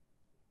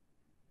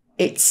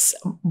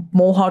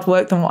more hard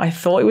work than what I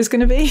thought it was going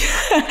to be.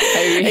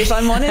 If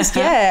I'm honest,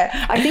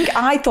 yeah. I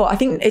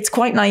think it's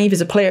quite naive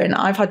as a player, and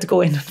I've had to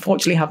go in,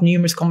 unfortunately, have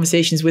numerous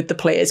conversations with the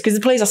players, because the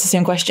players ask the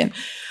same question.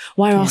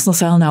 Why are Arsenal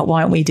selling out?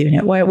 Why aren't we doing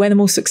it? We're the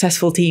most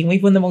successful team.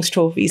 We've won the most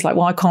trophies. Like,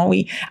 why can't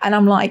we? And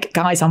I'm like,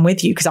 guys, I'm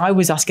with you, because I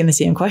was asking the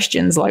same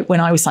questions like when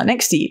I was sat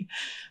next to you.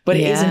 But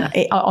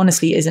it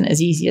honestly isn't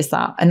as easy as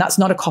that. And that's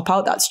not a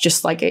cop-out. That's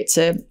just like,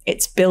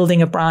 it's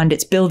building a brand.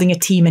 It's building a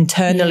team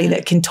internally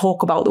that can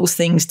talk about those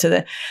things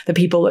to the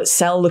people that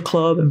sell the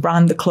club and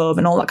brand the club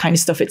and all that kind of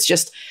stuff. It's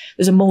just,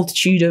 there's a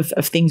multitude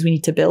of things we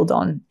need to build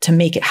on to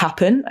make it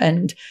happen.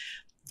 And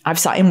I've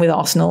sat in with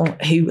Arsenal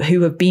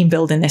who have been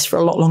building this for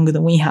a lot longer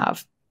than we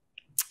have.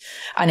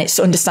 And it's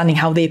understanding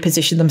how they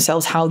positioned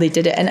themselves, how they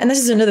did it. And this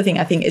is another thing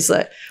I think, is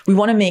that we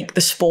want to make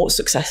the sport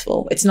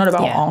successful. It's not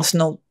about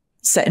Arsenal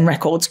setting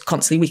records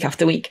constantly week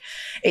after week.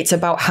 It's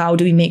about how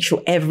do we make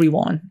sure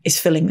everyone is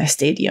filling their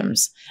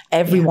stadiums.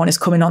 Everyone is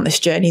coming on this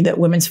journey that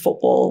women's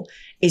football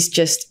is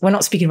just, we're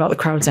not speaking about the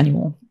crowds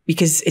anymore,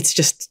 because it's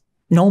just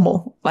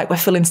normal. Like, we're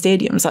filling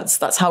stadiums.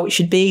 That's how it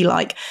should be.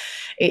 Like,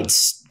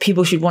 it's,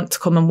 people should want to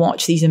come and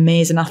watch these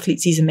amazing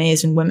athletes, these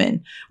amazing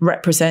women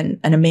represent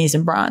an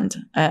amazing brand.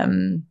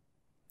 And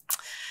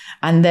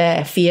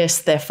they're fierce,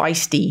 they're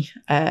feisty,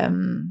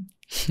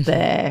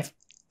 they're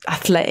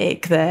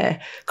athletic,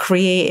 they're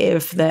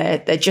creative,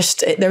 they're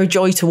a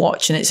joy to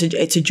watch, and it's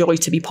a joy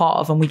to be part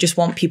of. And we just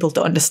want people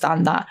to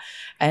understand that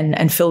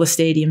and fill the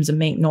stadiums and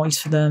make noise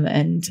for them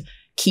and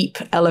keep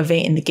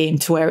elevating the game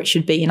to where it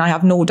should be. And I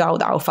have no doubt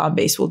that our fan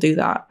base will do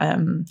that.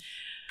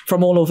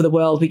 From all over the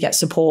world, we get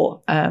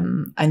support,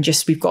 and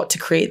just, we've got to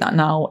create that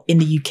now in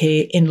the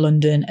UK, in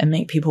London, and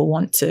make people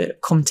want to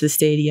come to the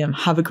stadium,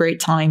 have a great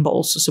time, but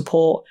also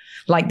support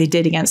like they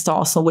did against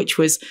Arsenal, which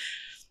was,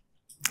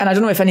 and I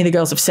don't know if any of the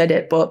girls have said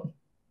it, but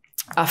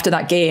after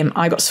that game,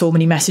 I got so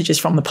many messages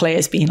from the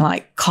players being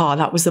like, "Car,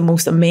 that was the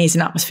most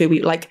amazing atmosphere."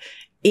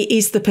 it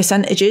is the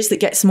percentages that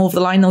gets them over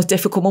the line, those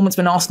difficult moments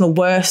when Arsenal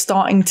were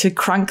starting to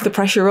crank the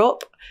pressure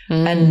up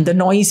and the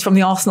noise from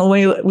the Arsenal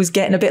way was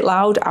getting a bit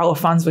loud. Our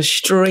fans were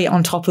straight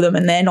on top of them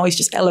and their noise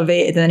just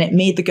elevated, and it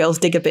made the girls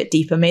dig a bit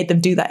deeper, made them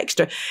do that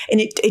extra. And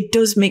it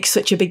does make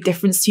such a big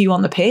difference to you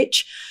on the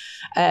pitch.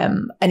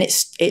 And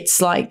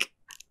it's like,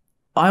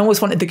 I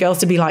almost wanted the girls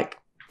to be like,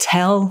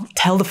 tell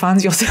the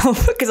fans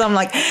yourself, because I'm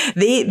like,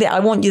 I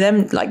want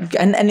them like,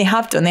 and they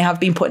have done, they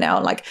have been putting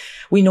out, like,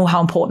 we know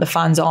how important the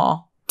fans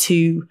are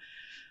to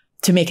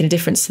making a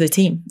difference to the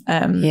team.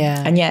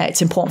 And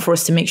it's important for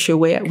us to make sure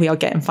we are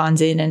getting fans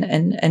in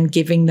and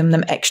giving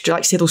them extra,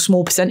 like say those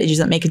small percentages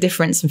that make a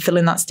difference, and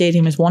filling that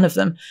stadium is one of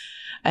them.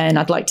 And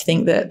I'd like to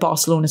think that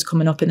Barcelona's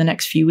coming up in the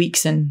next few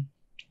weeks, and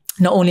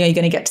not only are you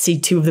going to get to see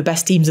two of the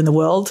best teams in the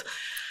world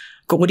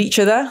go at each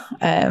other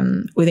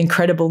with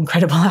incredible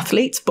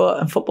athletes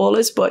and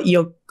footballers, but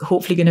you're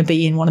hopefully going to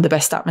be in one of the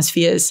best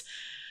atmospheres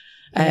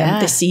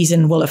this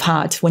season will have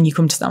had when you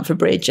come to Stamford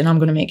Bridge. And I'm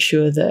going to make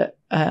sure that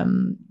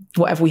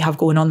whatever we have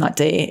going on that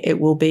day,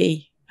 it will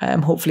be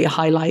hopefully a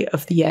highlight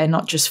of the year,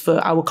 not just for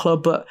our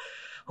club, but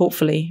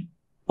hopefully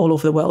all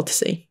over the world to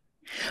see.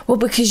 Well,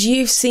 because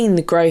you've seen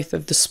the growth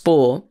of the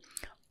sport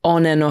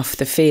on and off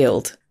the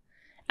field.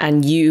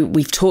 And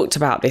we've talked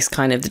about this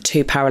kind of the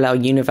two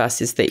parallel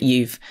universes that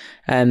you've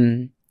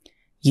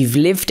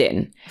lived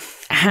in.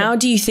 How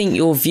do you think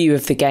your view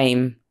of the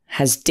game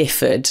has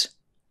differed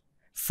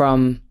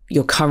from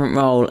your current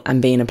role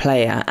and being a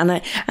player? And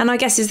I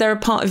guess, is there a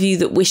part of you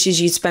that wishes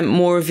you'd spent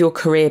more of your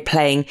career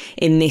playing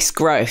in this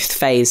growth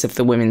phase of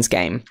the women's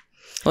game?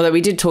 Although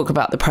we did talk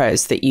about the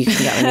pros, that you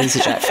can get an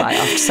EasyJet flight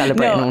after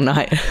celebrating all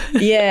night.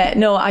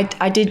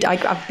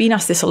 I've been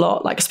asked this a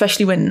lot, like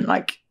especially when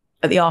like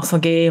at the Arsenal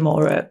game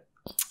or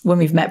when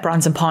we've met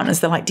brands and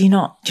partners, they're like, do you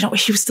not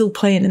wish you were still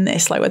playing in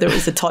this? Like whether it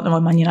was the Tottenham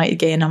or Man United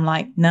game, I'm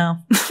like, no.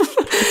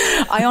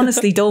 I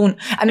honestly don't.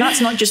 And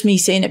that's not just me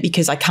saying it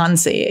because I can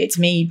say it. It's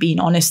me being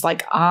honest.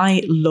 Like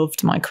I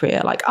loved my career.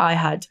 Like I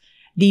had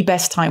the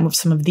best time with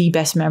some of the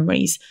best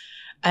memories.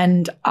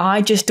 And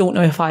I just don't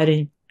know if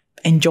I'd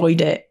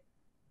enjoyed it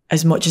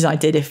as much as I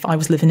did if I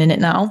was living in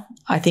it now.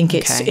 I think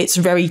it's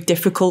very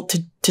difficult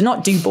to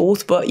not do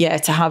both, but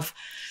to have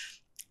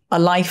a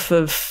life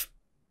of,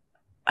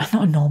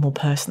 not a normal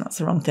person, that's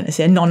the wrong thing to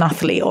say, a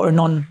non-athlete or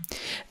not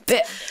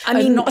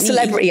a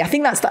celebrity. I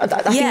think that's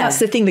that's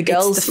the thing. The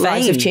girls'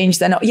 lives have changed.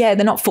 They're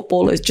not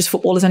footballers, just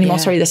footballers anymore.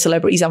 Sorry, they're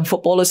celebrities and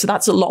footballers. So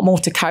that's a lot more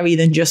to carry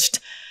than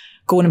just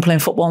going and playing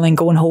football and then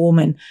going home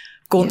and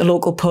going to the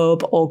local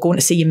pub or going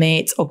to see your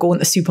mates or going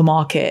to the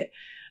supermarket.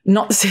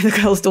 Not to say the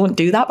girls don't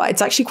do that, but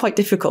it's actually quite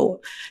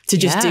difficult to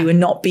just do and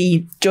not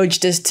be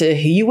judged as to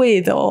who you're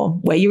with or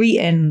where you're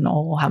eating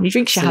or how many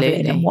drinks you're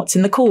having and what's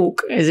in the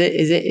Coke. Is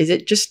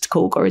it just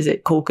Coke or is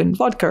it Coke and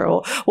vodka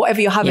or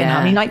whatever you're having? How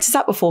many nights is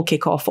that before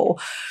kickoff or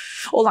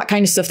all that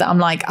kind of stuff that I'm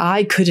like,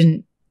 I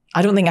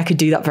don't think I could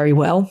do that very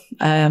well.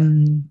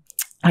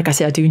 Like I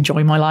say, I do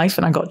enjoy my life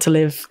and I got to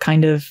live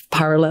kind of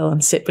parallel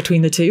and sit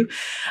between the two.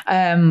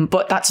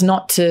 But that's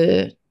not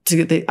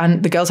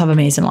and the girls have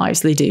amazing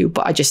lives, they do,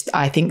 but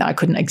I think that I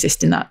couldn't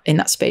exist in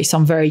that space. So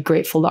I'm very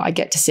grateful that I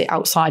get to sit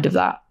outside of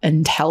that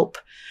and help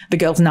the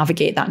girls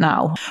navigate that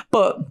now.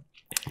 But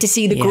to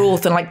see the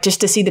growth and like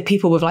just to see the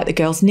people with like the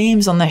girls'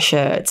 names on their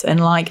shirts and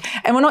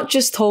we're not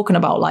just talking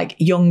about like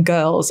young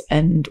girls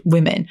and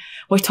women,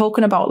 we're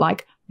talking about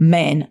like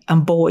men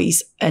and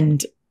boys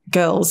and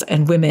girls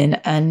and women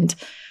and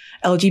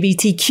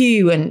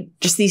LGBTQ and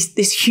just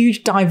this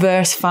huge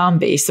diverse fan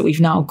base that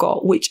we've now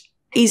got, which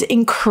is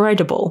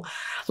incredible.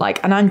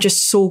 And I'm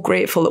just so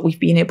grateful that we've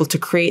been able to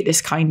create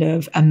this kind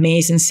of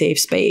amazing safe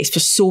space for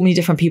so many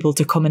different people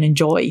to come and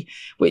enjoy,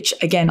 which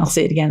again, I'll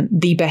say it again,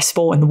 the best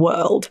sport in the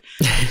world.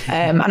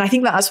 And I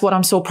think that's what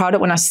I'm so proud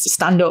of when I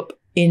stand up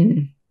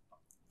in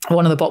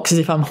one of the boxes,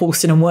 if I'm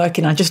hosting and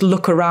working, I just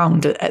look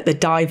around at the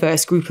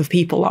diverse group of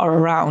people that are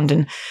around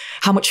and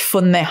how much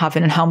fun they're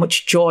having and how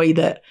much joy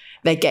that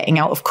they're getting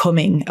out of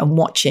coming and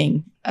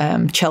watching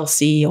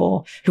Chelsea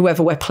or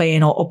whoever we're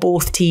playing or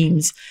both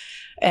teams.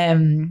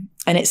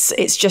 And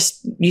it's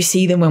just, you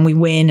see them when we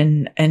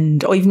win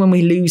and or even when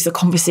we lose, the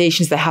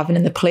conversations they're having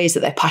and the plays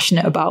that they're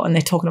passionate about, and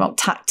they're talking about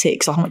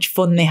tactics or how much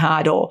fun they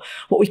had or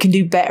what we can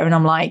do better. And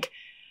I'm like,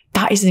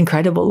 that is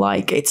incredible.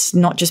 Like, it's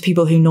not just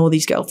people who know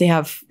these girls.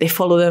 They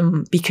follow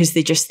them because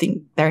they just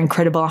think they're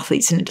incredible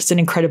athletes and it's an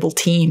incredible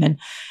team. And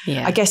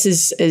I guess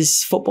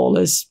as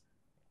footballers,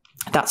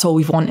 that's all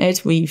we've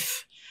wanted.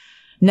 We've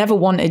never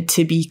wanted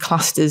to be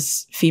classed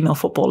as female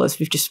footballers.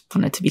 We've just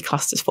wanted to be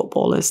classed as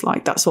footballers.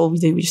 Like, that's all we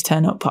do. We just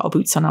turn up, put our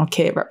boots on, our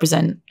kit,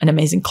 represent an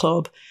amazing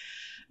club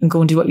and go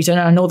and do what we've done.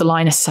 And I know the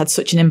Lioness had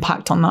such an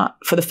impact on that.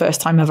 For the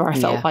first time ever, I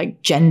felt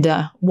like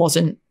gender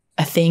wasn't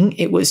a thing.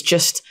 It was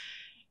just,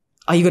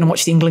 are you going to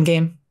watch the England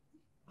game?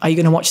 Are you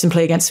going to watch them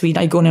play against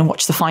Sweden? Are you going to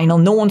watch the final?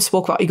 No one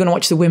spoke about, are you going to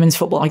watch the women's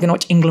football? Are you going to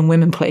watch England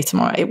women play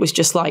tomorrow? It was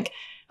just like,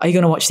 Are you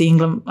going to watch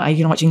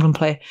England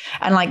play?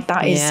 And like,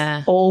 that is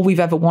all we've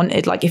ever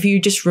wanted. Like, if you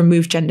just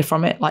remove gender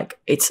from it, like,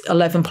 it's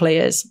 11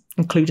 players,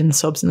 including the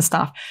subs and the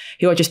staff,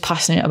 who are just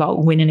passionate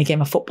about winning a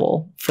game of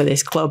football for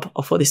this club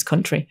or for this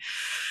country.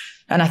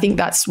 And I think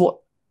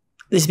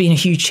there's been a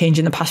huge change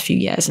in the past few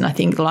years. And I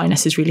think the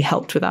Lioness has really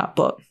helped with that.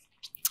 But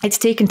it's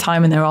taken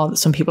time, and there are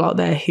some people out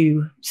there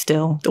who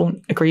still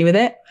don't agree with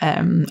it,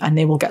 and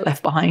they will get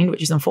left behind,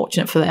 which is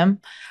unfortunate for them.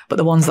 But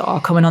the ones that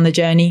are coming on the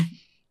journey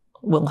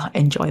will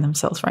enjoy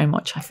themselves very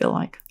much, I feel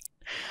like.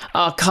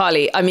 Oh,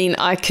 Carly, I mean,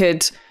 I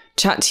could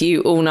chat to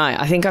you all night.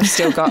 I think I've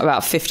still got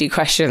about 50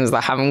 questions that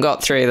I haven't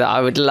got through that I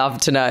would love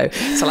to know.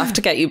 So I'll have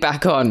to get you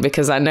back on,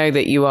 because I know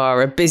that you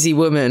are a busy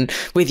woman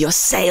with your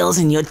sales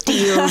and your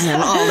deals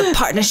and all the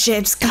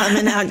partnerships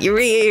coming out your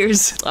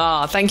ears.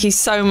 Oh, thank you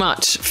so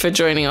much for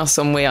joining us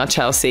on We Are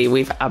Chelsea.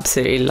 We've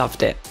absolutely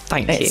loved it.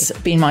 Thank you. It's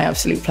been my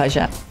absolute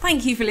pleasure.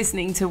 Thank you for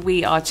listening to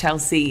We Are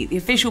Chelsea, the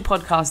official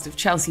podcast of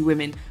Chelsea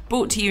Women,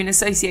 brought to you in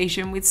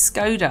association with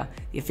Skoda,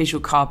 the official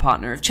car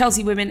partner of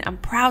Chelsea Women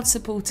and proud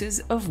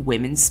supporters of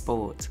women's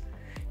sport.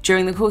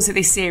 During the course of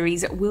this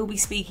series, we'll be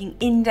speaking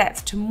in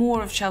depth to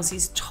more of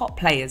Chelsea's top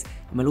players,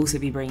 and we'll also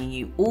be bringing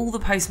you all the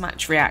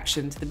post-match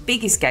reaction to the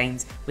biggest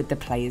games with the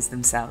players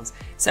themselves.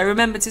 So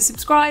remember to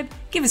subscribe,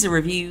 give us a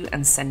review,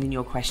 and send in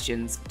your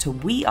questions to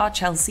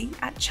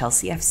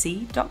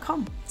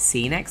wearechelsea@chelseafc.com.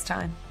 See you next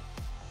time.